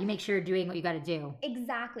yeah, you make sure you're doing what you got to do.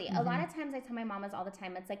 Exactly. A lot of times I tell my mamas all the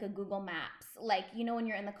time, it's like a Google Maps. Like, you know, when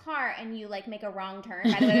you're in the car and you like make a wrong turn.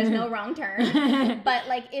 By the way, there's no wrong turn. But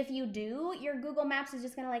like if you do, your Google Maps is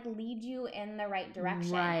just gonna like lead you in the right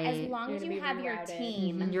direction. Right. As long as you have your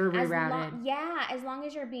team. You're rerouted. As long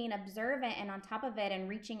as you're being observant and on top of it and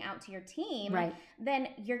reaching out to your team. team, Right. then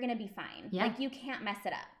you're going to be fine. Yeah. Like, you can't mess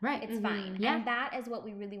it up. Right. It's fine. Yeah. And that is what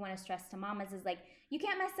we really want to stress to mamas is like, you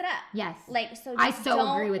can't mess it up. Yes. Like, so I just so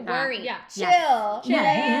don't agree with that. worry. Yeah. Chill. Yeah. Chill,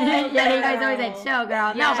 Yeah, you guys always girl. said chill,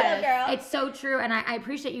 girl. Yeah, No, but chill, girl. it's so true, and I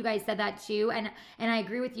appreciate you guys said that too, and I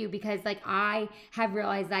agree with you because like I have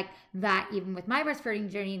realized like that even with my breastfeeding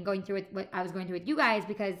journey and going through it, what I was going through with you guys,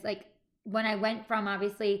 because like when I went from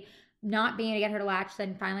obviously not being able to get her to latch,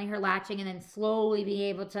 then finally her latching, and then slowly being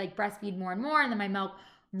able to like breastfeed more and more, and then my milk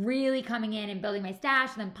really coming in and building my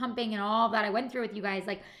stash, and then pumping and all of that I went through with you guys,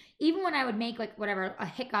 like. Even when I would make like whatever, a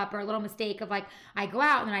hiccup or a little mistake of like, I go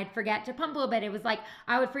out and then I'd forget to pump a little bit. It was like,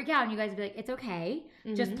 I would freak out and you guys would be like, it's okay.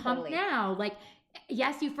 Just pump Totally. now. Like,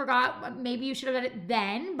 yes, you forgot. Maybe you should have done it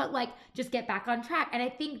then, but like, just get back on track. And I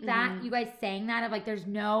think that you guys saying that of like, there's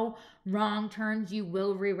no wrong turns, you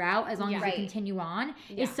will reroute as long as Right. you continue on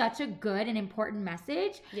Yeah. is such a good and important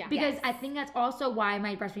message. Yeah. Because Yes. I think that's also why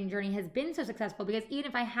my breastfeeding journey has been so successful, because even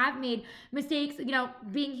if I have made mistakes, you know,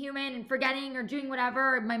 being human and forgetting or doing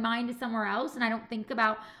whatever, my mind is somewhere else and I don't think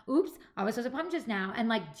about, oops, I was supposed to pump just now, and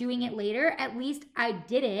like doing it later, at least I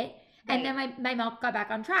did it. And then my milk got back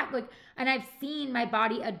on track. Like, and I've seen my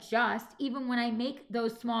body adjust even when I make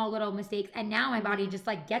those small little mistakes. And now my body just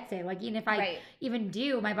like gets it. Like, even if I Right. even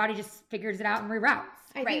do, my body just figures it out and reroutes.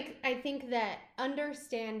 I think that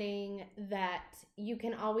understanding that you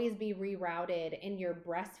can always be rerouted in your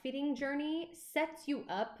breastfeeding journey sets you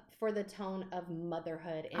up for the tone of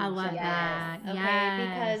motherhood in I love general. that. Okay,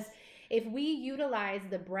 Yes. because if we utilize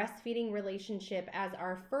the breastfeeding relationship as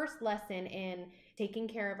our first lesson in taking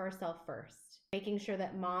care of ourselves first, making sure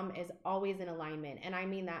that mom is always in alignment. And I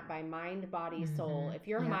mean that by mind, body, soul. Mhm. If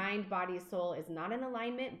your Yeah. mind, body, soul is not in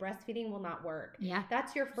alignment, breastfeeding will not work. Yeah.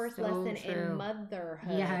 That's your first So lesson true. in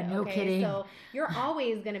motherhood. Yeah, no okay? kidding. So you're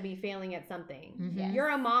always going to be failing at something. Mhm. You're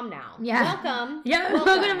a mom now. Yeah. Welcome. Yeah.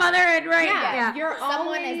 Welcome to motherhood, right? Yeah. You're Someone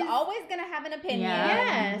always is always going to have an opinion. Yeah.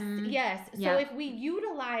 Yes, Mhm. yes. So Yeah. if we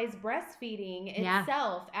utilize breastfeeding Yeah.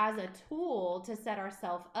 itself as a tool to set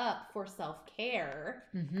ourselves up for self-care,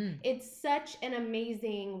 Mm-hmm. it's such an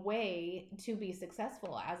amazing way to be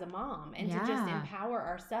successful as a mom and to just Yeah. empower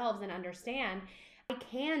ourselves and understand I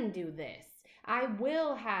can do this. I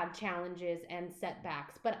will have challenges and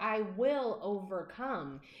setbacks, but I will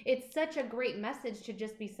overcome. It's such a great message to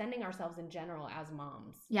just be sending ourselves in general as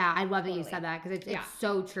moms. Yeah, I love that you Totally. said that because it's Yeah.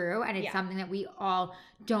 so true, and it's Yeah. something that we all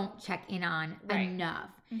don't check in on Right.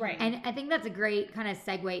 enough. Right. And I think that's a great kind of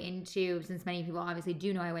segue into, since many people obviously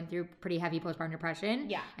do know I went through pretty heavy postpartum depression.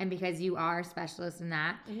 Yeah. And because you are a specialist in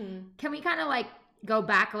that, Mm-hmm. can we kind of like go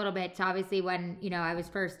back a little bit to obviously when, you know, I was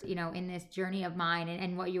first, you know, in this journey of mine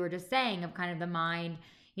and what you were just saying of kind of the mind,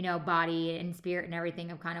 you know, body and spirit and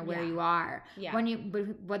everything of kind of where Yeah. you are. Yeah. When you,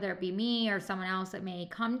 whether it be me or someone else that may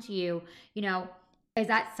come to you, you know, is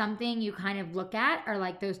that something you kind of look at, or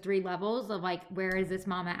like those three levels of like, where is this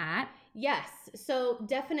mama at? Yes. So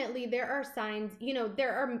definitely there are signs, you know,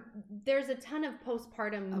 there's a ton of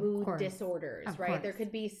postpartum Of mood course. disorders, Of right? course. There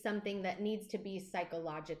could be something that needs to be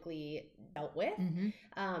psychologically dealt with.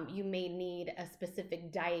 Mm-hmm. You may need a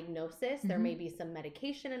specific diagnosis. There Mhm. may be some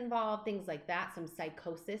medication involved, things like that. Some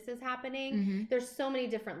psychosis is happening. Mm-hmm. There's so many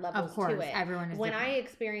different levels Of course, to it. everyone is When I different.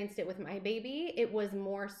 experienced it with my baby, it was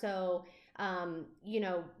more so, you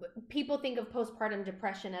know, people think of postpartum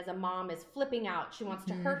depression as a mom is flipping out. She wants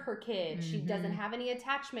to Mhm. hurt her kid. She doesn't Mhm. have any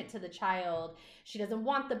attachment to the child. She doesn't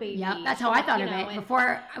want the baby. Yep, that's She how I wants- thought you of know, it. and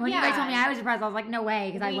Before, when you guys Yeah. told me I was depressed, I was like, no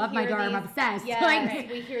way, because I we love my hear daughter. I'm these- obsessed. Yes, Like,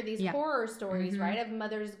 we hear these Yeah. horror stories, Mhm. right, of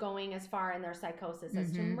mothers going as far in their psychosis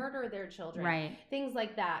as to Mhm. murder their children. right. Things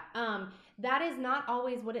like that. That is not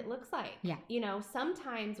always what it looks like. Yeah. You know,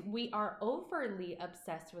 sometimes we are overly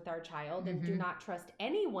obsessed with our child and do Mhm. not trust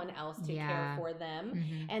anyone else to Yeah. care for them.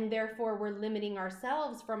 Mhm. And therefore we're limiting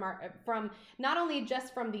ourselves from not only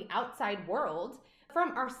just from the outside world,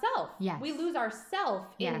 from ourself. Yes. We lose ourself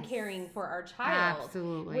in Yes. caring for our child.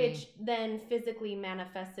 Absolutely. Which then physically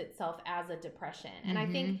manifests itself as a depression. And I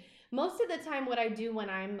think Mm-hmm. most of the time what I do when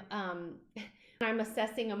I'm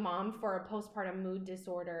assessing a mom for a postpartum mood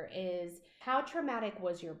disorder is, how traumatic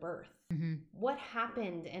was your birth? Mhm. What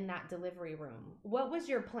happened in that delivery room? What was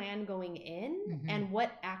your plan going in Mhm. and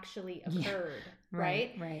what actually Yeah. occurred,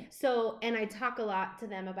 right? Right. So, and I talk a lot to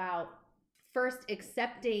them about first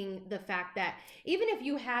accepting the fact that even if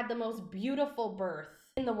you had the most beautiful birth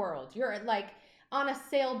in the world, you're like on a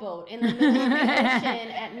sailboat in the middle of the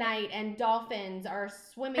ocean at night and dolphins are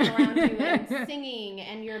swimming around you and singing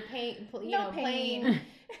and you're playing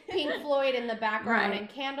Pink Floyd in the background Right. and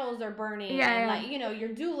candles are burning Yeah, and yeah. like, you know, your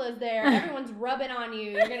doula's there, everyone's rubbing on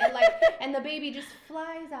you. You're gonna like, and the baby just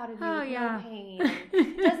flies out of you with no pain,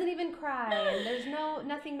 and doesn't even cry, and there's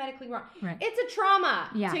nothing medically wrong. Right. It's a trauma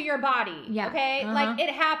Yeah. to your body. Yeah. Okay, like it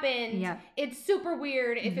happened. Yeah. It's super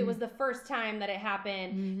weird if it was the first time that it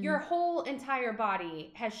happened. Mhm. Your whole entire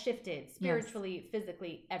body has shifted spiritually,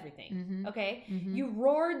 physically, everything. Mhm. Okay, Mhm. you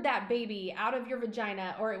roared that baby out of your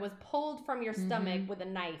vagina, or it was pulled from your stomach with a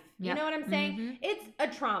knife. Yep. You know what I'm saying? Mhm. It's a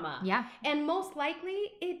trauma. Yeah. And most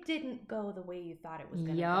likely, it didn't go the way you thought it was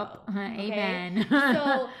going to Yup. go. Okay? Amen.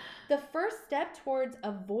 So the first step towards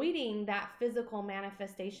avoiding that physical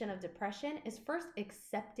manifestation of depression is first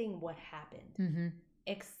accepting what happened. Mm-hmm.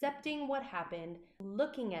 Accepting what happened,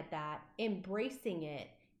 looking at that, embracing it,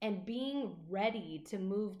 and being ready to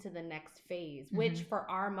move to the next phase, which for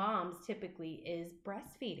our moms typically is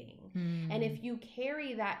breastfeeding. And if you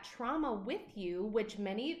carry that trauma with you, which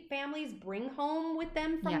many families bring home with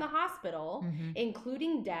them from the hospital,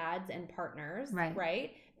 including dads and partners,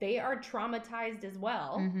 right? They are traumatized as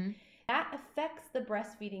well. That affects the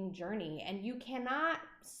breastfeeding journey, and you cannot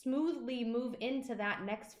smoothly move into that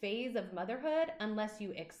next phase of motherhood unless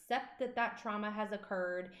you accept that that trauma has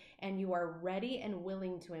occurred and you are ready and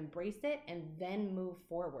willing to embrace it and then move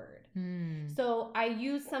forward. So I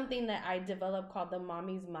use something that I developed called the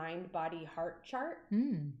Mommy's Mind Body Heart Chart.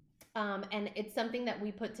 And it's something that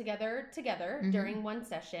we put together during one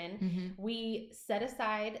session. We set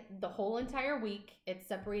aside the whole entire week. It's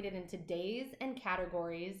separated into days and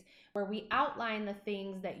categories where we outline the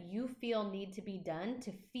things that you feel need to be done to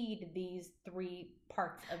feed these three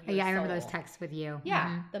parts of your soul. I remember those texts with you.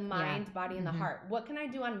 Yeah, the mind, body, and the heart. What can I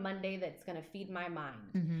do on Monday that's going to feed my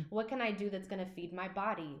mind? What can I do that's going to feed my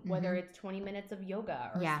body? Whether it's 20 minutes of yoga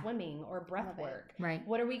or swimming or breath work. Right.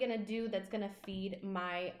 What are we going to do that's going to feed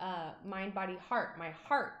my mind, body, heart, my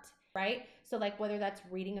heart, right? So like whether that's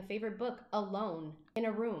reading a favorite book alone in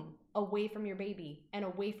a room, away from your baby and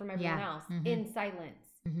away from everyone else, in silence.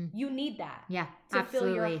 You need that to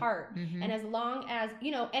fill your heart. And as long as,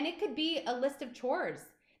 you know, and it could be a list of chores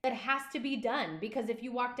that has to be done, because if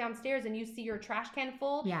you walk downstairs and you see your trash can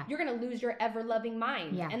full, you're going to lose your ever-loving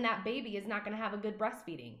mind, and that baby is not going to have a good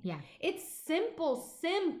breastfeeding. It's simple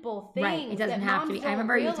things. Right. It doesn't have to be. I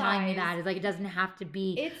remember you telling me that. It's like, it doesn't have to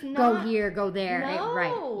be it's not, go here, go there.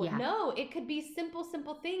 No, no. It could be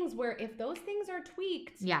simple things where if those things are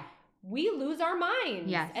tweaked, we lose our minds.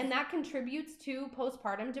 Yes. And that contributes to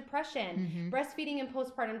postpartum depression. Breastfeeding and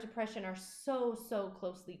postpartum depression are so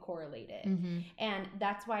closely correlated. And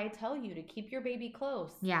that's why I tell you to keep your baby close.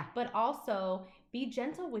 But also be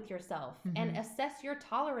gentle with yourself and assess your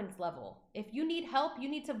tolerance level. If you need help, you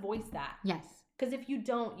need to voice that. Yes. Because if you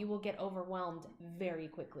don't, you will get overwhelmed very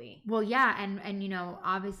quickly. Well, yeah. And you know,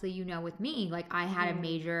 obviously, you know, with me, like I had a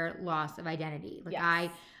major loss of identity. Like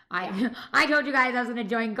I told you guys I was going to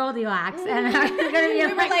join Goldilocks, and I was going to be we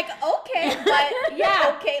were like, okay, but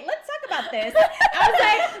okay, let's talk about this. I was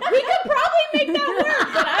like, we could probably make that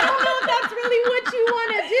work, but I don't know if that's really what you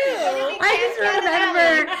want to do. I just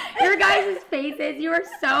remember your guys' faces. You were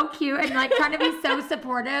so cute and like trying to be so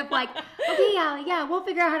supportive. Like, okay, Allie, yeah, we'll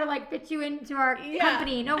figure out how to like fit you into our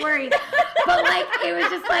company. No worries. But like, it was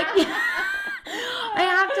just like. I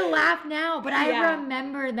have to laugh now, but I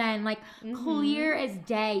remember then, like, clear as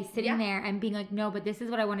day, sitting there and being like, no, but this is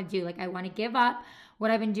what I want to do. Like, I want to give up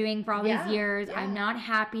what I've been doing for all these years. I'm not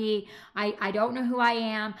happy. I don't know who I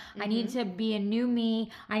am. I need to be a new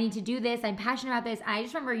me. I need to do this. I'm passionate about this. I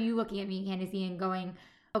just remember you looking at me, Candace, and going,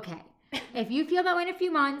 okay, if you feel that way in a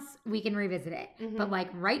few months, we can revisit it. But like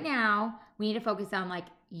right now, we need to focus on like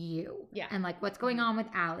you and like what's going on with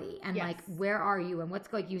Allie and like where are you and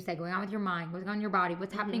what's, like you said, going on with your mind, what's going on in your body,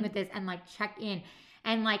 what's happening with this, and like check in.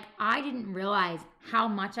 And like I didn't realize how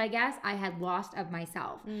much, I guess, I had lost of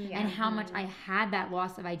myself and how much I had that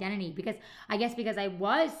loss of identity, because I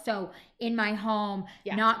was so in my home,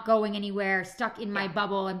 not going anywhere, stuck in my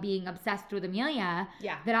bubble and being obsessed with Amelia,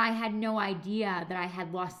 that I had no idea that I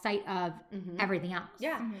had lost sight of everything else.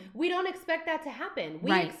 We don't expect that to happen.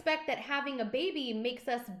 We expect that having a baby makes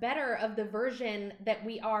us better of the version that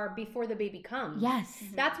we are before the baby comes.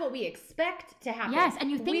 That's what we expect to happen.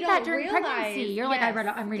 And you think that during pregnancy, you're like,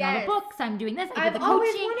 I'm reading all the books, I'm doing this, I I've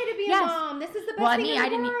always wanted to be a mom. This is the best thing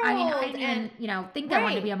in the world. I didn't even, you know, think I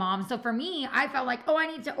wanted to be a mom. So for me, I felt like, I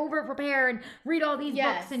need to over prepare and read all these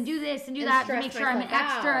books and do this and do that to make sure I'm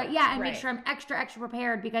make sure I'm extra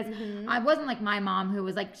prepared, because I wasn't like my mom, who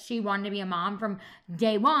was like, she wanted to be a mom from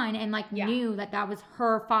day one and like knew that was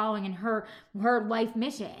her following and her life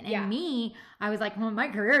mission. And me, I was like, well, my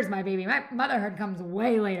career is my baby. My motherhood comes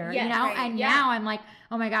way later, Yes, you know? right. And Yeah. now I'm like,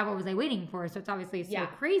 oh my God, what was I waiting for? So it's obviously so Yeah.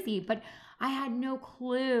 crazy, but I had no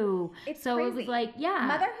clue. It's so it was crazy. like, yeah.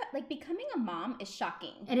 Motherhood, like becoming a mom is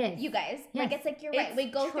shocking. It is. You guys. Yes. Like, it's like, you're right. It's We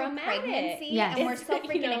go traumatic. through pregnancy Yes. and we're It's, so you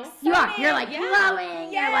freaking know. excited. You are. You're like Yeah.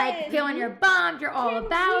 glowing. You're like Yes. feeling your bump. You're all Can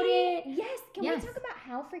about we- it. Yes. Can Yes. we talk about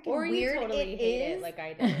how freaking Or you weird totally it hate is? it like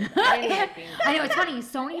I did. I didn't like being I know it's funny.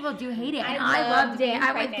 So many people do hate it, and I love loved it. being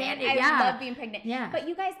I was pregnant. candid. I Yeah. love being pregnant. Yeah. But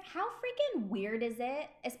you guys, how freaking weird is it,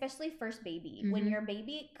 especially first baby, when Mhm. your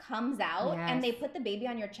baby comes out Yes. and they put the baby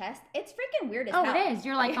on your chest? It's freaking weird as Oh, hell. it is.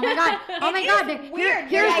 You're like, oh my God. Oh my It God. is Here- weird.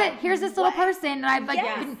 here's You're like, here's this little what? person that I've like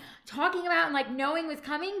Yes. been talking about and like knowing was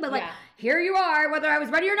coming, but like Yeah. here you are, whether I was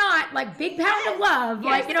ready or not, like big pound of love.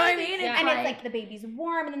 Yes. Like, you know what I mean? Yeah. And it's like the baby's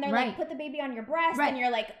warm, and then they're Right. like, put the baby on your breast, Right. and you're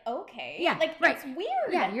like, okay. Yeah, Like, right. it's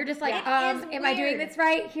weird. yeah, you're just like, Yeah. It is am I doing weird. this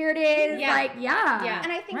right? Here it is. Yeah. Like, yeah. Yeah.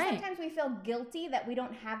 And I think Right. sometimes we feel guilty that we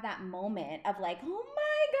don't have that moment of like, oh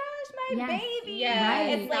my gosh, my Yes. baby. Yeah.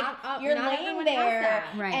 Right. It's like Not- you're not laying everyone has there, that.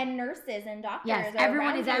 Right. and nurses and doctors. Yes, are everyone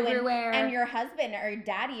around is you, everywhere. and your husband or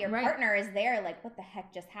daddy or Right. partner is there. Like, what the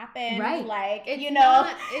heck just happened? Right. Like, It's you know,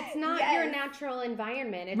 not, it's not your Yes. natural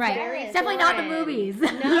environment. It's Right. very It's definitely not the foreign. movies. No,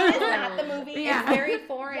 It is not the movie. Yeah. It's very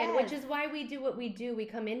foreign, which Yes. is why we do what we do. We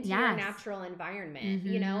come into your Yes. natural environment,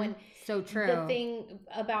 you know, Mhm. and So true. the thing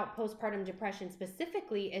about postpartum depression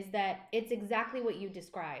specifically is that it's exactly what you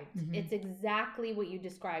described. Mhm. It's exactly what you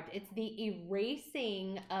described. It's the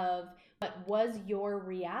erasing of what was your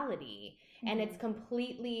reality. And Mm-hmm. it's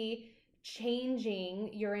completely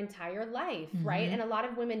changing your entire life, right? Mhm. And a lot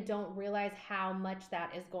of women don't realize how much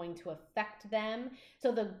that is going to affect them.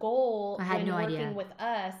 So the goal I had when no working idea. with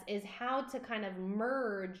us is how to kind of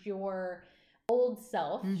merge your old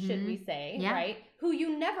self, should Mhm. we say, Yeah. right? Who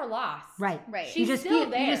you never lost. Right. Right. She's you just still feel,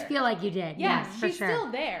 there. You just feel like you did. Yeah, Yes, for she's sure.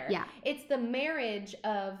 still there. Yeah. It's the marriage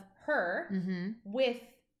of her Mm-hmm. with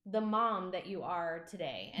the mom that you are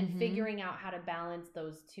today and Mhm. figuring out how to balance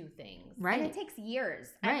those two things. And Right. it takes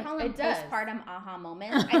years. I Right. call them It does. postpartum aha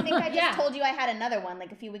moments. I think I just Yeah. told you I had another one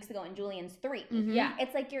like a few weeks ago, and Julian's 3. Mhm. Yeah.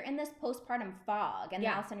 It's like you're in this postpartum fog, and then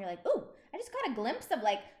Yeah. all of a sudden you're like, ooh, I just got a glimpse of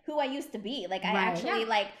like who I used to be. Like I Right. actually Yeah.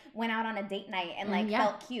 like went out on a date night and like Yeah.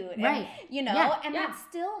 felt cute. And, Right. you know, Yeah. and Yeah. that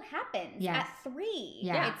still happens Yes. at 3.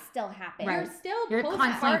 Yeah. It still happens. Right. You're still You're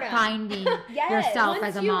constantly postpartum. finding Yes. yourself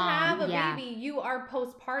Once as a you mom. have a yeah. baby, you are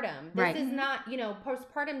postpartum. This Right. is not,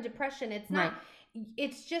 postpartum depression. It's not.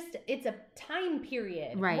 It's just, it's a time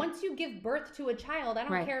period. Right. Once you give birth to a child, I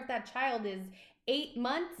don't Right. care if that child is 8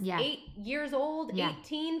 months, Yeah. 8 years old, Yeah.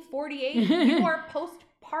 18, 48, you are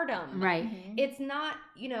postpartum. Right. Mhm. It's not,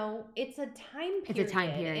 it's a time It's a period, time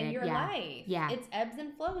in period, your yeah. life. Yeah. It's ebbs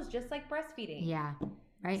and flows, just like breastfeeding. Yeah.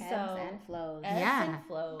 Right. Ebbs So- and flows. Ebbs Yeah. and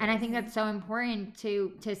flows. And I think that's so important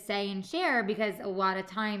to say and share, because a lot of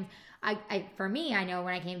times for me, I know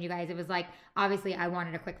when I came to you guys, it was like, obviously I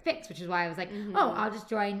wanted a quick fix, which is why I was like, Mhm. oh, I'll just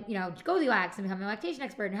join, Gozy Wax and become a lactation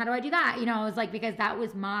expert. And how do I do that? It was like, because that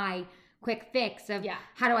was my quick fix of Yeah.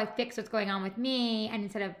 how do I fix what's going on with me. And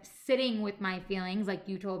instead of sitting with my feelings, like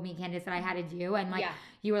you told me, Candace, that I had to do. And like, Yeah.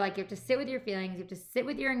 you were like, you have to sit with your feelings. You have to sit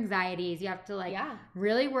with your anxieties. You have to like Yeah.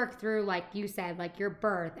 really work through, like you said, like your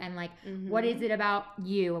birth and like, Mhm. what is it about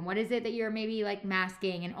you and what is it that you're maybe like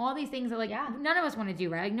masking and all these things that like Yeah. none of us want to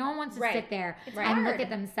do, right? Like no one wants to Right. sit there It's Right. and hard. look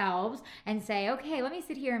at themselves and say, okay, let me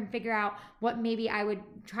sit here and figure out what maybe I would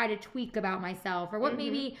try to tweak about myself, or what Mhm.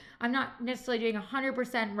 maybe I'm not necessarily doing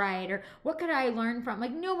 100% right, or what could I learn from?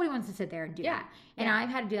 Like nobody wants to sit there and do Yeah. that. And Yeah. I've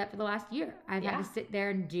had to do that for the last year. I've had Yeah. to sit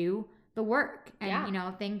there and do the work, and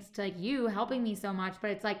Yeah. thanks to like you helping me so much.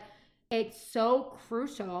 But it's like, it's so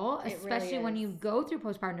crucial, It really especially when you is. go through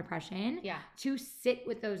postpartum depression, Yeah. to sit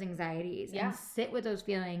with those anxieties Yeah. and sit with those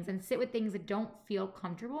feelings and sit with things that don't feel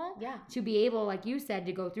comfortable, Yeah. to be able, like you said,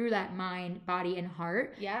 to go through that mind, body, and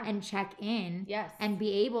heart Yeah. and check in Yes. and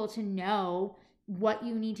be able to know what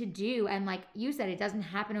you need to do. And like you said, it doesn't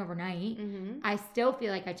happen overnight. Mm-hmm. I still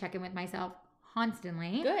feel like I check in with myself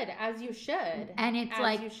constantly. Good, as you should. And it's as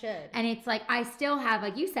like, you should. and it's like, I still have,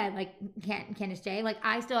 like you said, like Candace J, like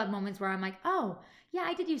I still have moments where I'm like, oh, yeah,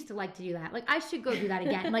 I did used to like to do that. Like I should go do that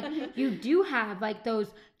again. Like you do have like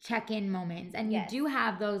those check-in moments, and you Yes. do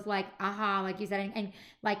have those like, aha, like you said, and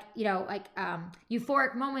like,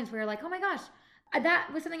 euphoric moments where you're like, oh my gosh, that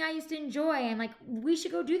was something I used to enjoy, and like we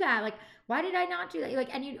should go do that. Like, why did I not do that?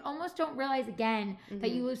 Like, and you almost don't realize again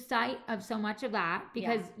that you lose sight of so much of that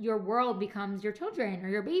because your world becomes your children or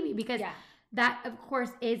your baby, because Yeah. that of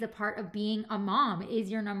course is a part of being a mom. It is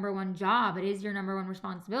your number one job. It is your number one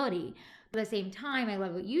responsibility. But at the same time, I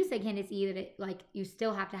love what you said, Candace E, that it, like, you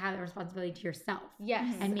still have to have that responsibility to yourself.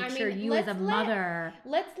 Yes. And make sure you as a mother.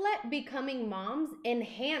 Let's let becoming moms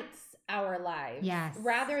enhance our lives. Yes.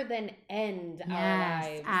 Rather than end our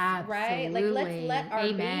lives. Absolutely. Right? Like, let's let our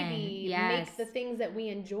Amen. baby Yes. make the things that we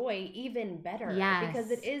enjoy even better. Yes.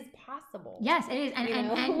 Because it is possible. Yes, it is. And, You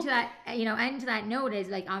know? and to that, and to that note is,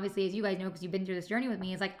 like, obviously, as you guys know, because you've been through this journey with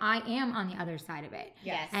me, is like, I am on the other side of it.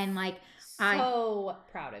 Yes. And like, so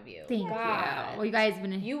proud of you. Thank God. you. Well, you guys have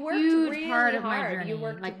been a You worked huge really part of my hard. journey. You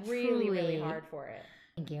worked like, really, really truly. hard for it.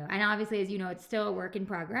 Thank you. And obviously, as you know, it's still a work in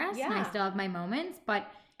progress. And I Yeah. still have my moments, but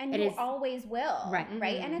And it you is always will. Right.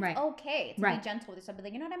 Right. And it's Right. okay to Right. be gentle with yourself. Be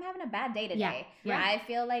like, you know what? I'm having a bad day today. Yeah. Yeah. I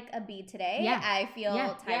feel like a B today. Yeah. I feel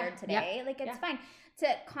Yeah. tired Yeah. today. Like, it's Yeah. fine. To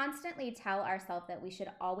constantly tell ourselves that we should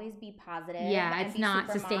always be positive. yeah, and it's be not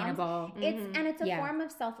super moms. sustainable. It's a Yeah. form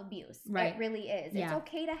of self-abuse. Right. It really is. It's Yeah.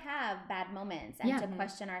 okay to have bad moments and Yeah. to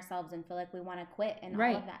question ourselves and feel like we want to quit and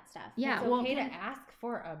Right. all of that stuff. Yeah. It's well, okay to ask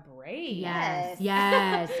for a break. Yes.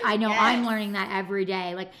 Yes. Yes. I know. I'm Yes. learning that every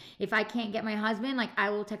day. Like, if I can't get my husband, like, I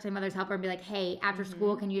will text my mother's helper and be like, hey, after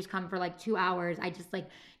school, can you just come for like 2 hours? I just like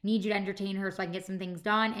need you to entertain her so I can get some things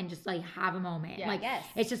done and just like have a moment. Yeah. Like, Yes.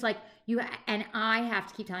 it's just like and I have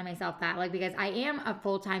to keep telling myself that, like, because I am a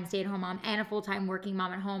full-time stay-at-home mom and a full-time working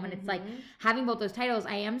mom at home. And it's like having both those titles,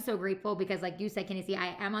 I am so grateful because, like you said, Candace,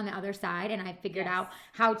 I am on the other side and I figured Yes. out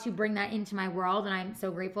how to bring that into my world. And I'm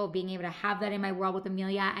so grateful of being able to have that in my world with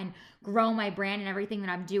Amelia and grow my brand and everything that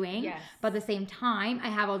I'm doing. Yes. But at the same time, I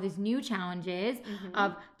have all these new challenges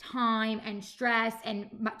of time and stress and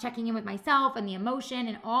checking in with myself and the emotion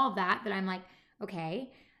and all of that I'm like,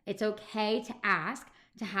 okay, it's okay to ask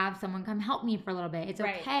to have someone come help me for a little bit. It's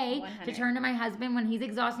Right. okay 100. to turn to my husband when he's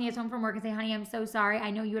exhausted, he gets home from work and say, honey, I'm so sorry.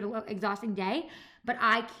 I know you had an exhausting day, but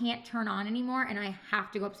I can't turn on anymore and I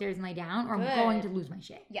have to go upstairs and lay down or Good. I'm going to lose my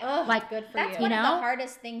shit. Yeah. Ugh, Like, good for That's you. one You of know? the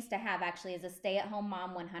hardest things to have, actually, is a stay-at-home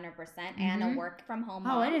mom 100% and a work-from-home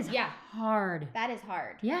mom. Oh, it is Yeah. hard. That is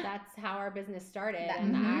hard. Yeah. That's how our business started. That-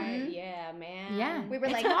 And Mhm. yeah, man. Yeah. We were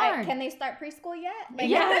It's like, hard. can they start preschool yet? Like,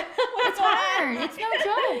 Yeah. what's It's going on? hard. It's no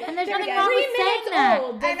joke. And there's There we nothing go. wrong 3 with saying minutes that.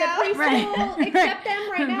 old. Does I the know. preschool Right. accept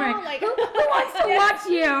them right now? Right. Like, Who wants to watch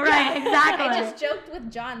you? Right, exactly. I just joked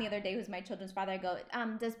with John the other day, who's my children's father. I go,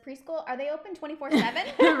 does preschool, are they open 24/7?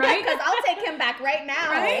 Right? Because I'll take him back right now.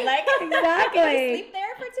 Right? Like, Exactly. can we sleep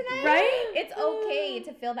there for tonight? Right? It's okay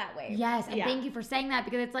to feel that way. Yes, and Yeah. thank you for saying that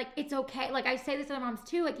because it's like, it's okay. Like, I say this to the moms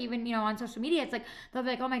too, like, even, you know, on social media, it's like, they'll be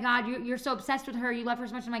like, oh my God, you're so obsessed with her. You love her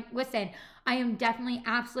so much. I'm like, listen, I am definitely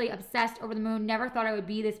absolutely obsessed over the moon. Never thought I would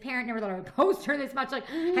be this parent. Never thought I would post her this much. Like,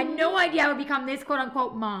 had no idea I would become this quote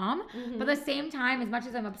unquote mom. But at the same time, as much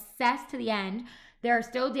as I'm obsessed to the end, there are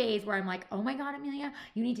still days where I'm like, oh my God, Amelia,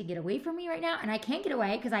 you need to get away from me right now. And I can't get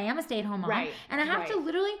away because I am a stay-at-home mom. Right, And I have to right.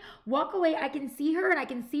 literally walk away. I can see her and I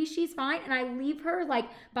can see she's fine. And I leave her like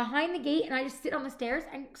behind the gate and I just sit on the stairs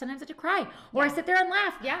and sometimes I have to cry. Or I sit there and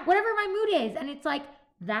laugh. Yeah. Whatever my mood is. And it's like,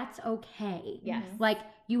 that's okay. Yes. Like,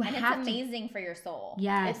 you And it's have to. amazing for your soul.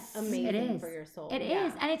 Yes. It's amazing it is. for your soul. It Yeah.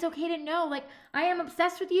 is. And it's okay to know, like, I am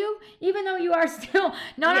obsessed with you, even though you are still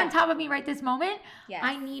not Yeah. on top of me right this moment. Yes.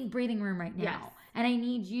 I need breathing room right now. Yes. And I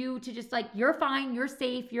need you to just like, you're fine, you're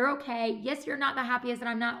safe, you're okay. Yes, you're not the happiest and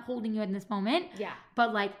I'm not holding you in this moment, Yeah.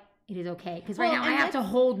 but like, it is okay. Because right Well, now I and have to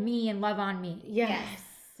hold me and love on me. Yes.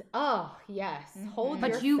 Oh, yes. Hold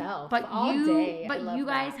yourself all day. I love you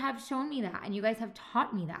guys that. have shown me that and you guys have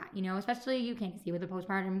taught me that, you know, especially you can see with the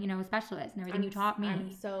postpartum, you know, specialist and everything you taught me.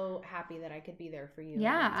 I'm so happy that I could be there for you. in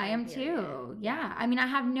Yeah, that I time am period. too. Yeah. I mean, I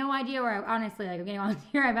have no idea where I, honestly, like, I'm getting all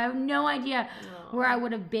here. I have no idea where I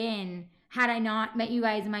would have been had I not met you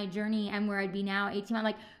guys in my journey and where I'd be now 18 months.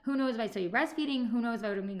 Like, who knows if I started breastfeeding? Who knows if I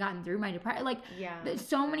would have gotten through my depression? Like, Yeah. there's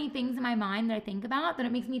so many things in my mind that I think about that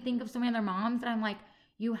it makes me think of so many other moms that I'm like,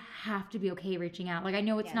 you have to be okay reaching out. Like, I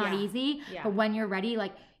know it's not Yeah. easy, Yeah. but when you're ready,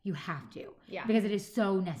 like, you have to. Yeah. Because it is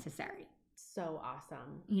so necessary, So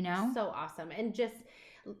awesome. you know? So awesome. And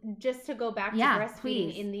just to go back to Yeah, breastfeeding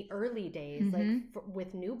please. in the early days, Mhm. like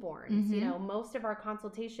with newborns, you Mhm. know, most of our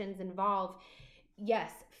consultations involve,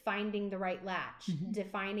 yes, finding the right latch, Mhm.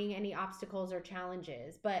 defining any obstacles or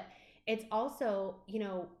challenges, but it's also, you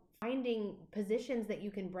know, finding positions that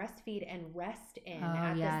you can breastfeed and rest in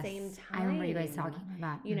at the same time. I remember you guys talking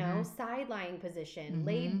about that. You know, Mhm. side lying position, Mhm.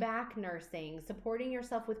 laid back nursing, supporting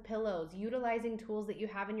yourself with pillows, utilizing tools that you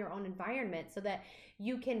have in your own environment so that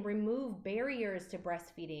you can remove barriers to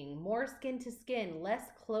breastfeeding, more skin to skin, less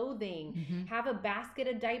clothing, Mhm. have a basket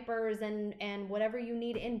of diapers and whatever you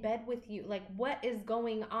need in bed with you. Like, what is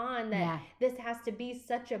going on that Yeah. this has to be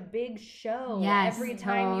such a big show Yes, every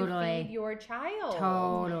time totally. you feed your child?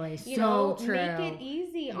 Totally. Totally. You So know, true. make it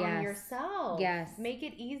easy on Yes. yourself. Yes. Make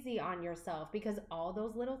it easy on yourself, because all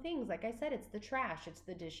those little things, like I said, it's the trash, it's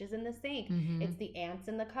the dishes in the sink, Mhm. it's the ants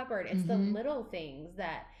in the cupboard, it's the Mhm. little things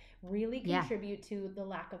that really Yeah. contribute to the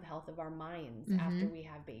lack of health of our minds Mhm. after we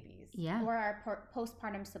have babies. Yeah. We're our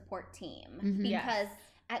postpartum support team Mhm. Yes. because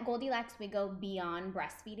at Goldilocks we go beyond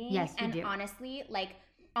breastfeeding. Yes, we and do. honestly, like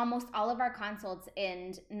almost all of our consults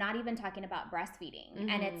end not even talking about breastfeeding,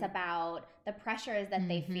 and it's about the pressures that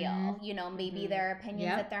they feel. You know, maybe their opinions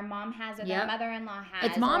Yep. that their mom has or Yep. their mother-in-law has.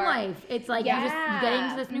 It's mom or- life. It's like you just get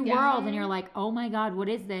into this new world and you're like, oh my God, what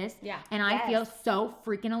is this? Yeah. And I feel Yes. so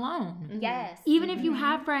freaking alone. Yes. Even if you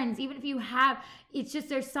have friends, even if you have, it's just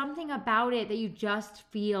there's something about it that you just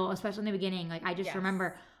feel, especially in the beginning. Like I just Yes.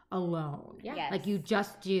 remember alone. Yeah. Yes. Like you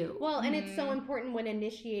just do. Well, and it's so important when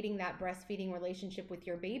initiating that breastfeeding relationship with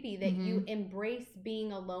your baby that you embrace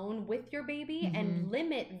being alone with your baby and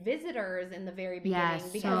limit visitors in the very beginning.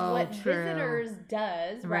 Yes, because so what true. visitors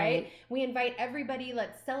does, right? We invite everybody,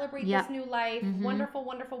 let's celebrate Yep. this new life. Wonderful,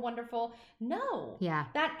 wonderful, wonderful. No. Yeah.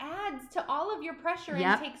 That adds to all of your pressure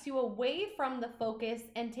Yep. and takes you away from the focus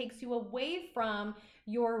and takes you away from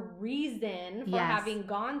your reason for Yes. having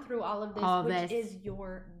gone through all of this, All of which this. is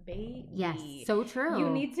your baby. Yes. So true. You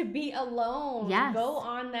need to be alone. Yes. Go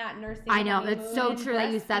on that nursing. I know. It's honeymoon so and true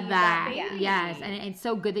that you said breastfeed that. baby. Yes. And it's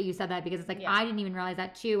so good that you said that because it's like, Yeah. I didn't even realize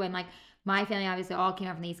that too. And like, my family obviously all came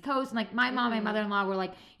up from the East Coast. And like, my mom and mother-in-law were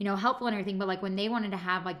like, you know, helpful and everything. But like, when they wanted to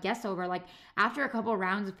have like guests over, like after a couple of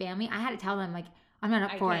rounds of family, I had to tell them like, I'm not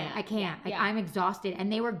up for it. can't. I can't. Like, Yeah. I'm exhausted.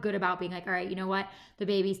 And they were good about being like, all right, you know what? The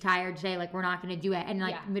baby's tired today. Like, we're not going to do it. And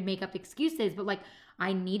like, Yeah. would make up excuses. But like,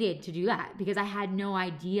 I needed to do that because I had no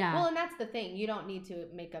idea. Well, and that's the thing. You don't need to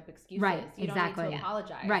make up excuses. Right, You exactly. don't need to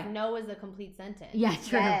apologize. Right. No is a complete sentence. Yeah,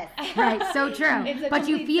 true. Yes. Right, so true. It's a But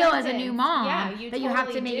you complete feel as a new sentence. mom Yeah, you that you have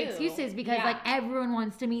to totally make do. excuses because Yeah. like everyone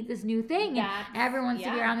wants to meet this new thing and That's- everyone wants to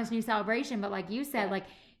be yeah. around this new celebration. But like you said, Yeah. like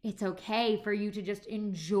it's okay for you to just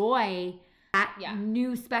enjoy that Yeah.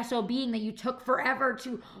 new special being that you took forever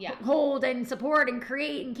to Yeah. hold and support and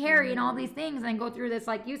create and carry and all these things and then go through this,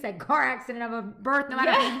 like you said, car accident of a birth, no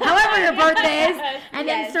matter however your birth is, and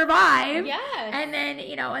then Yes. survive. Yes. And then,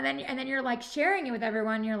 you know, and then you're like sharing it with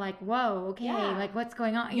everyone. You're like, whoa, okay, Yeah. like what's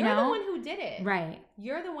going on? You You're know? the one who did it. Right.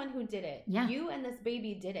 You're the one who did it. Yeah. You and this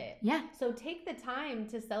baby did it. Yeah. So take the time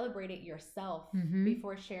to celebrate it yourself Mhm.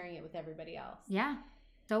 before sharing it with everybody else. Yeah.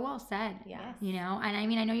 So well said. Yeah. You know, and I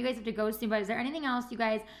mean, I know you guys have to go soon, but is there anything else you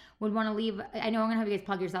guys would want to leave? I know I'm going to have you guys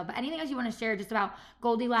plug yourself, but anything else you want to share just about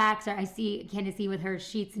Goldilocks? Or I see Candace with her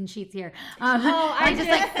sheets and sheets here. I like, just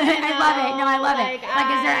like, I love it. No, I love it. like,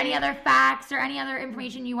 Like, is there any other facts or any other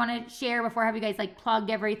information you want to share before I have you guys like plug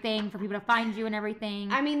everything for people to find you and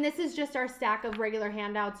everything? I mean, this is just our stack of regular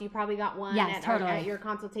handouts. You probably got one Yes, totally. at your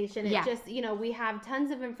consultation. It Yeah. just, you know, we have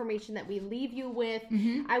tons of information that we leave you with.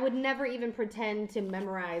 Mhm. I would never even pretend to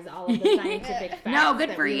memorize all of the scientific facts. No, good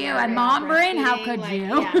that for we you. learned And in mom brain, how breastfeeding. could Like,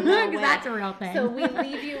 you? yeah, no Because way. that's a real thing. So we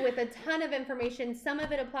leave you with a ton of information. Some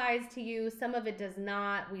of it applies to you, some of it does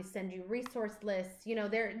not. We send you resource lists. You know,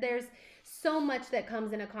 there's so much that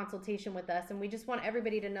comes in a consultation with us, and we just want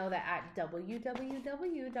everybody to know that at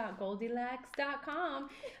www.goldilacks.com.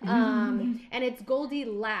 And it's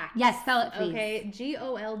Goldilacks. Yes, spell it, please. Okay,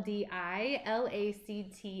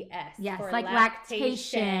 Goldilacts. Yes, for like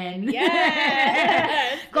lactation.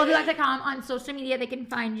 Yes. Goldilocks.com. On social media, they can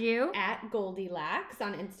find you. At Goldilocks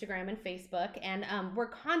on Instagram and Facebook, and we're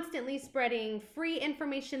constantly spreading free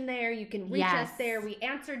information there. You can reach Yes. us there. We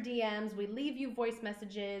answer DMs, we leave you voice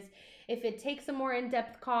messages. If it takes a more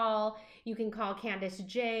in-depth call, you can call Candace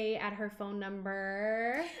J at her phone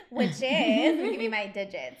number. Which is, let me give you my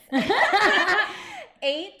digits.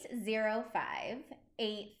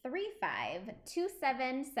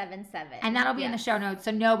 805-835-2777. And that'll be in the show notes,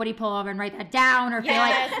 so nobody pull over and write that down or feel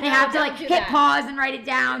Yes, like they no, have to don't like do hit that. pause and write it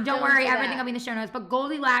down. Don't Don't worry, do everything that. will be in the show notes. But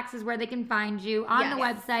Goldilocks is where they can find you on the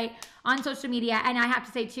Yes. website, on social media. And I have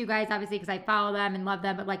to say too, guys, obviously, because I follow them and love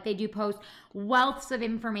them, but like they do post wealths of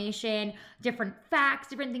information, different facts,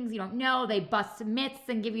 different things you don't know. They bust myths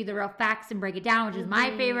and give you the real facts and break it down, which is my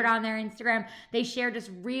favorite on their Instagram. They share just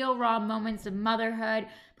real raw moments of motherhood,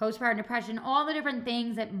 postpartum depression, all the different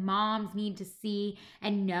things that moms need to see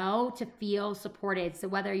and know to feel supported. So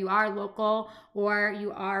whether you are local or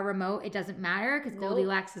you are remote, it doesn't matter because Nope.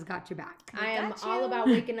 Goldilocks has got your back. I am got all you. about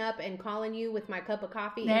waking up and calling you with my cup of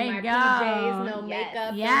coffee There in you my go. PJs, no Yes.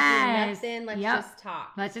 makeup, Yes. don't do nothing. Let's Yep. just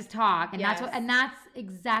talk. Let's just talk. And Yes. that's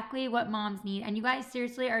exactly what moms need. And you guys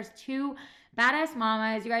seriously are two badass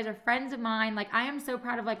mamas. You guys are friends of mine. Like, I am so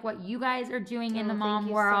proud of like what you guys are doing in the mom thank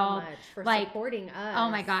you world. so much for Like, supporting us. Oh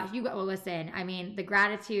my gosh, well, listen, I mean, the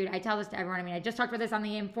gratitude, I tell this to everyone. I mean, I just talked about this on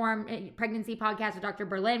the Informed Pregnancy podcast with Dr.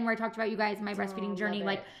 Berlin, where I talked about you guys and my breastfeeding journey. love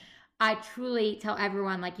Like, it. I truly tell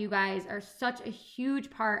everyone, like, you guys are such a huge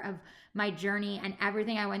part of my journey and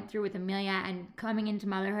everything I went through with Amelia and coming into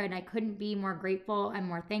motherhood. And I couldn't be more grateful and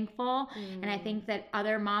more thankful. And I think that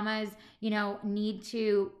other mamas, need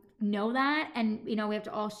to know that, and we have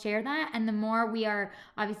to all share that. And the more we are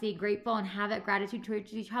obviously grateful and have that gratitude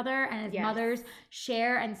towards each other, and as Yes. mothers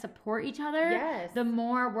share and support each other, Yes. the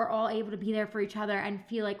more we're all able to be there for each other and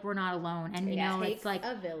feel like we're not alone. And Takes it's like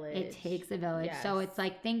a village. it takes a village. Yes. So it's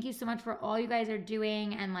like, thank you so much for all you guys are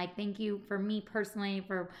doing, and like thank you for me personally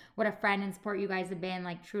for what a friend and support you guys have been.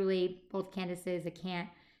 Like, truly, both Candaces, I can't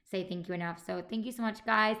say thank you enough. So thank you so much,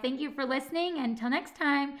 guys. Thank you for listening. Until next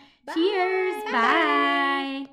time, cheers. Bye. Bye.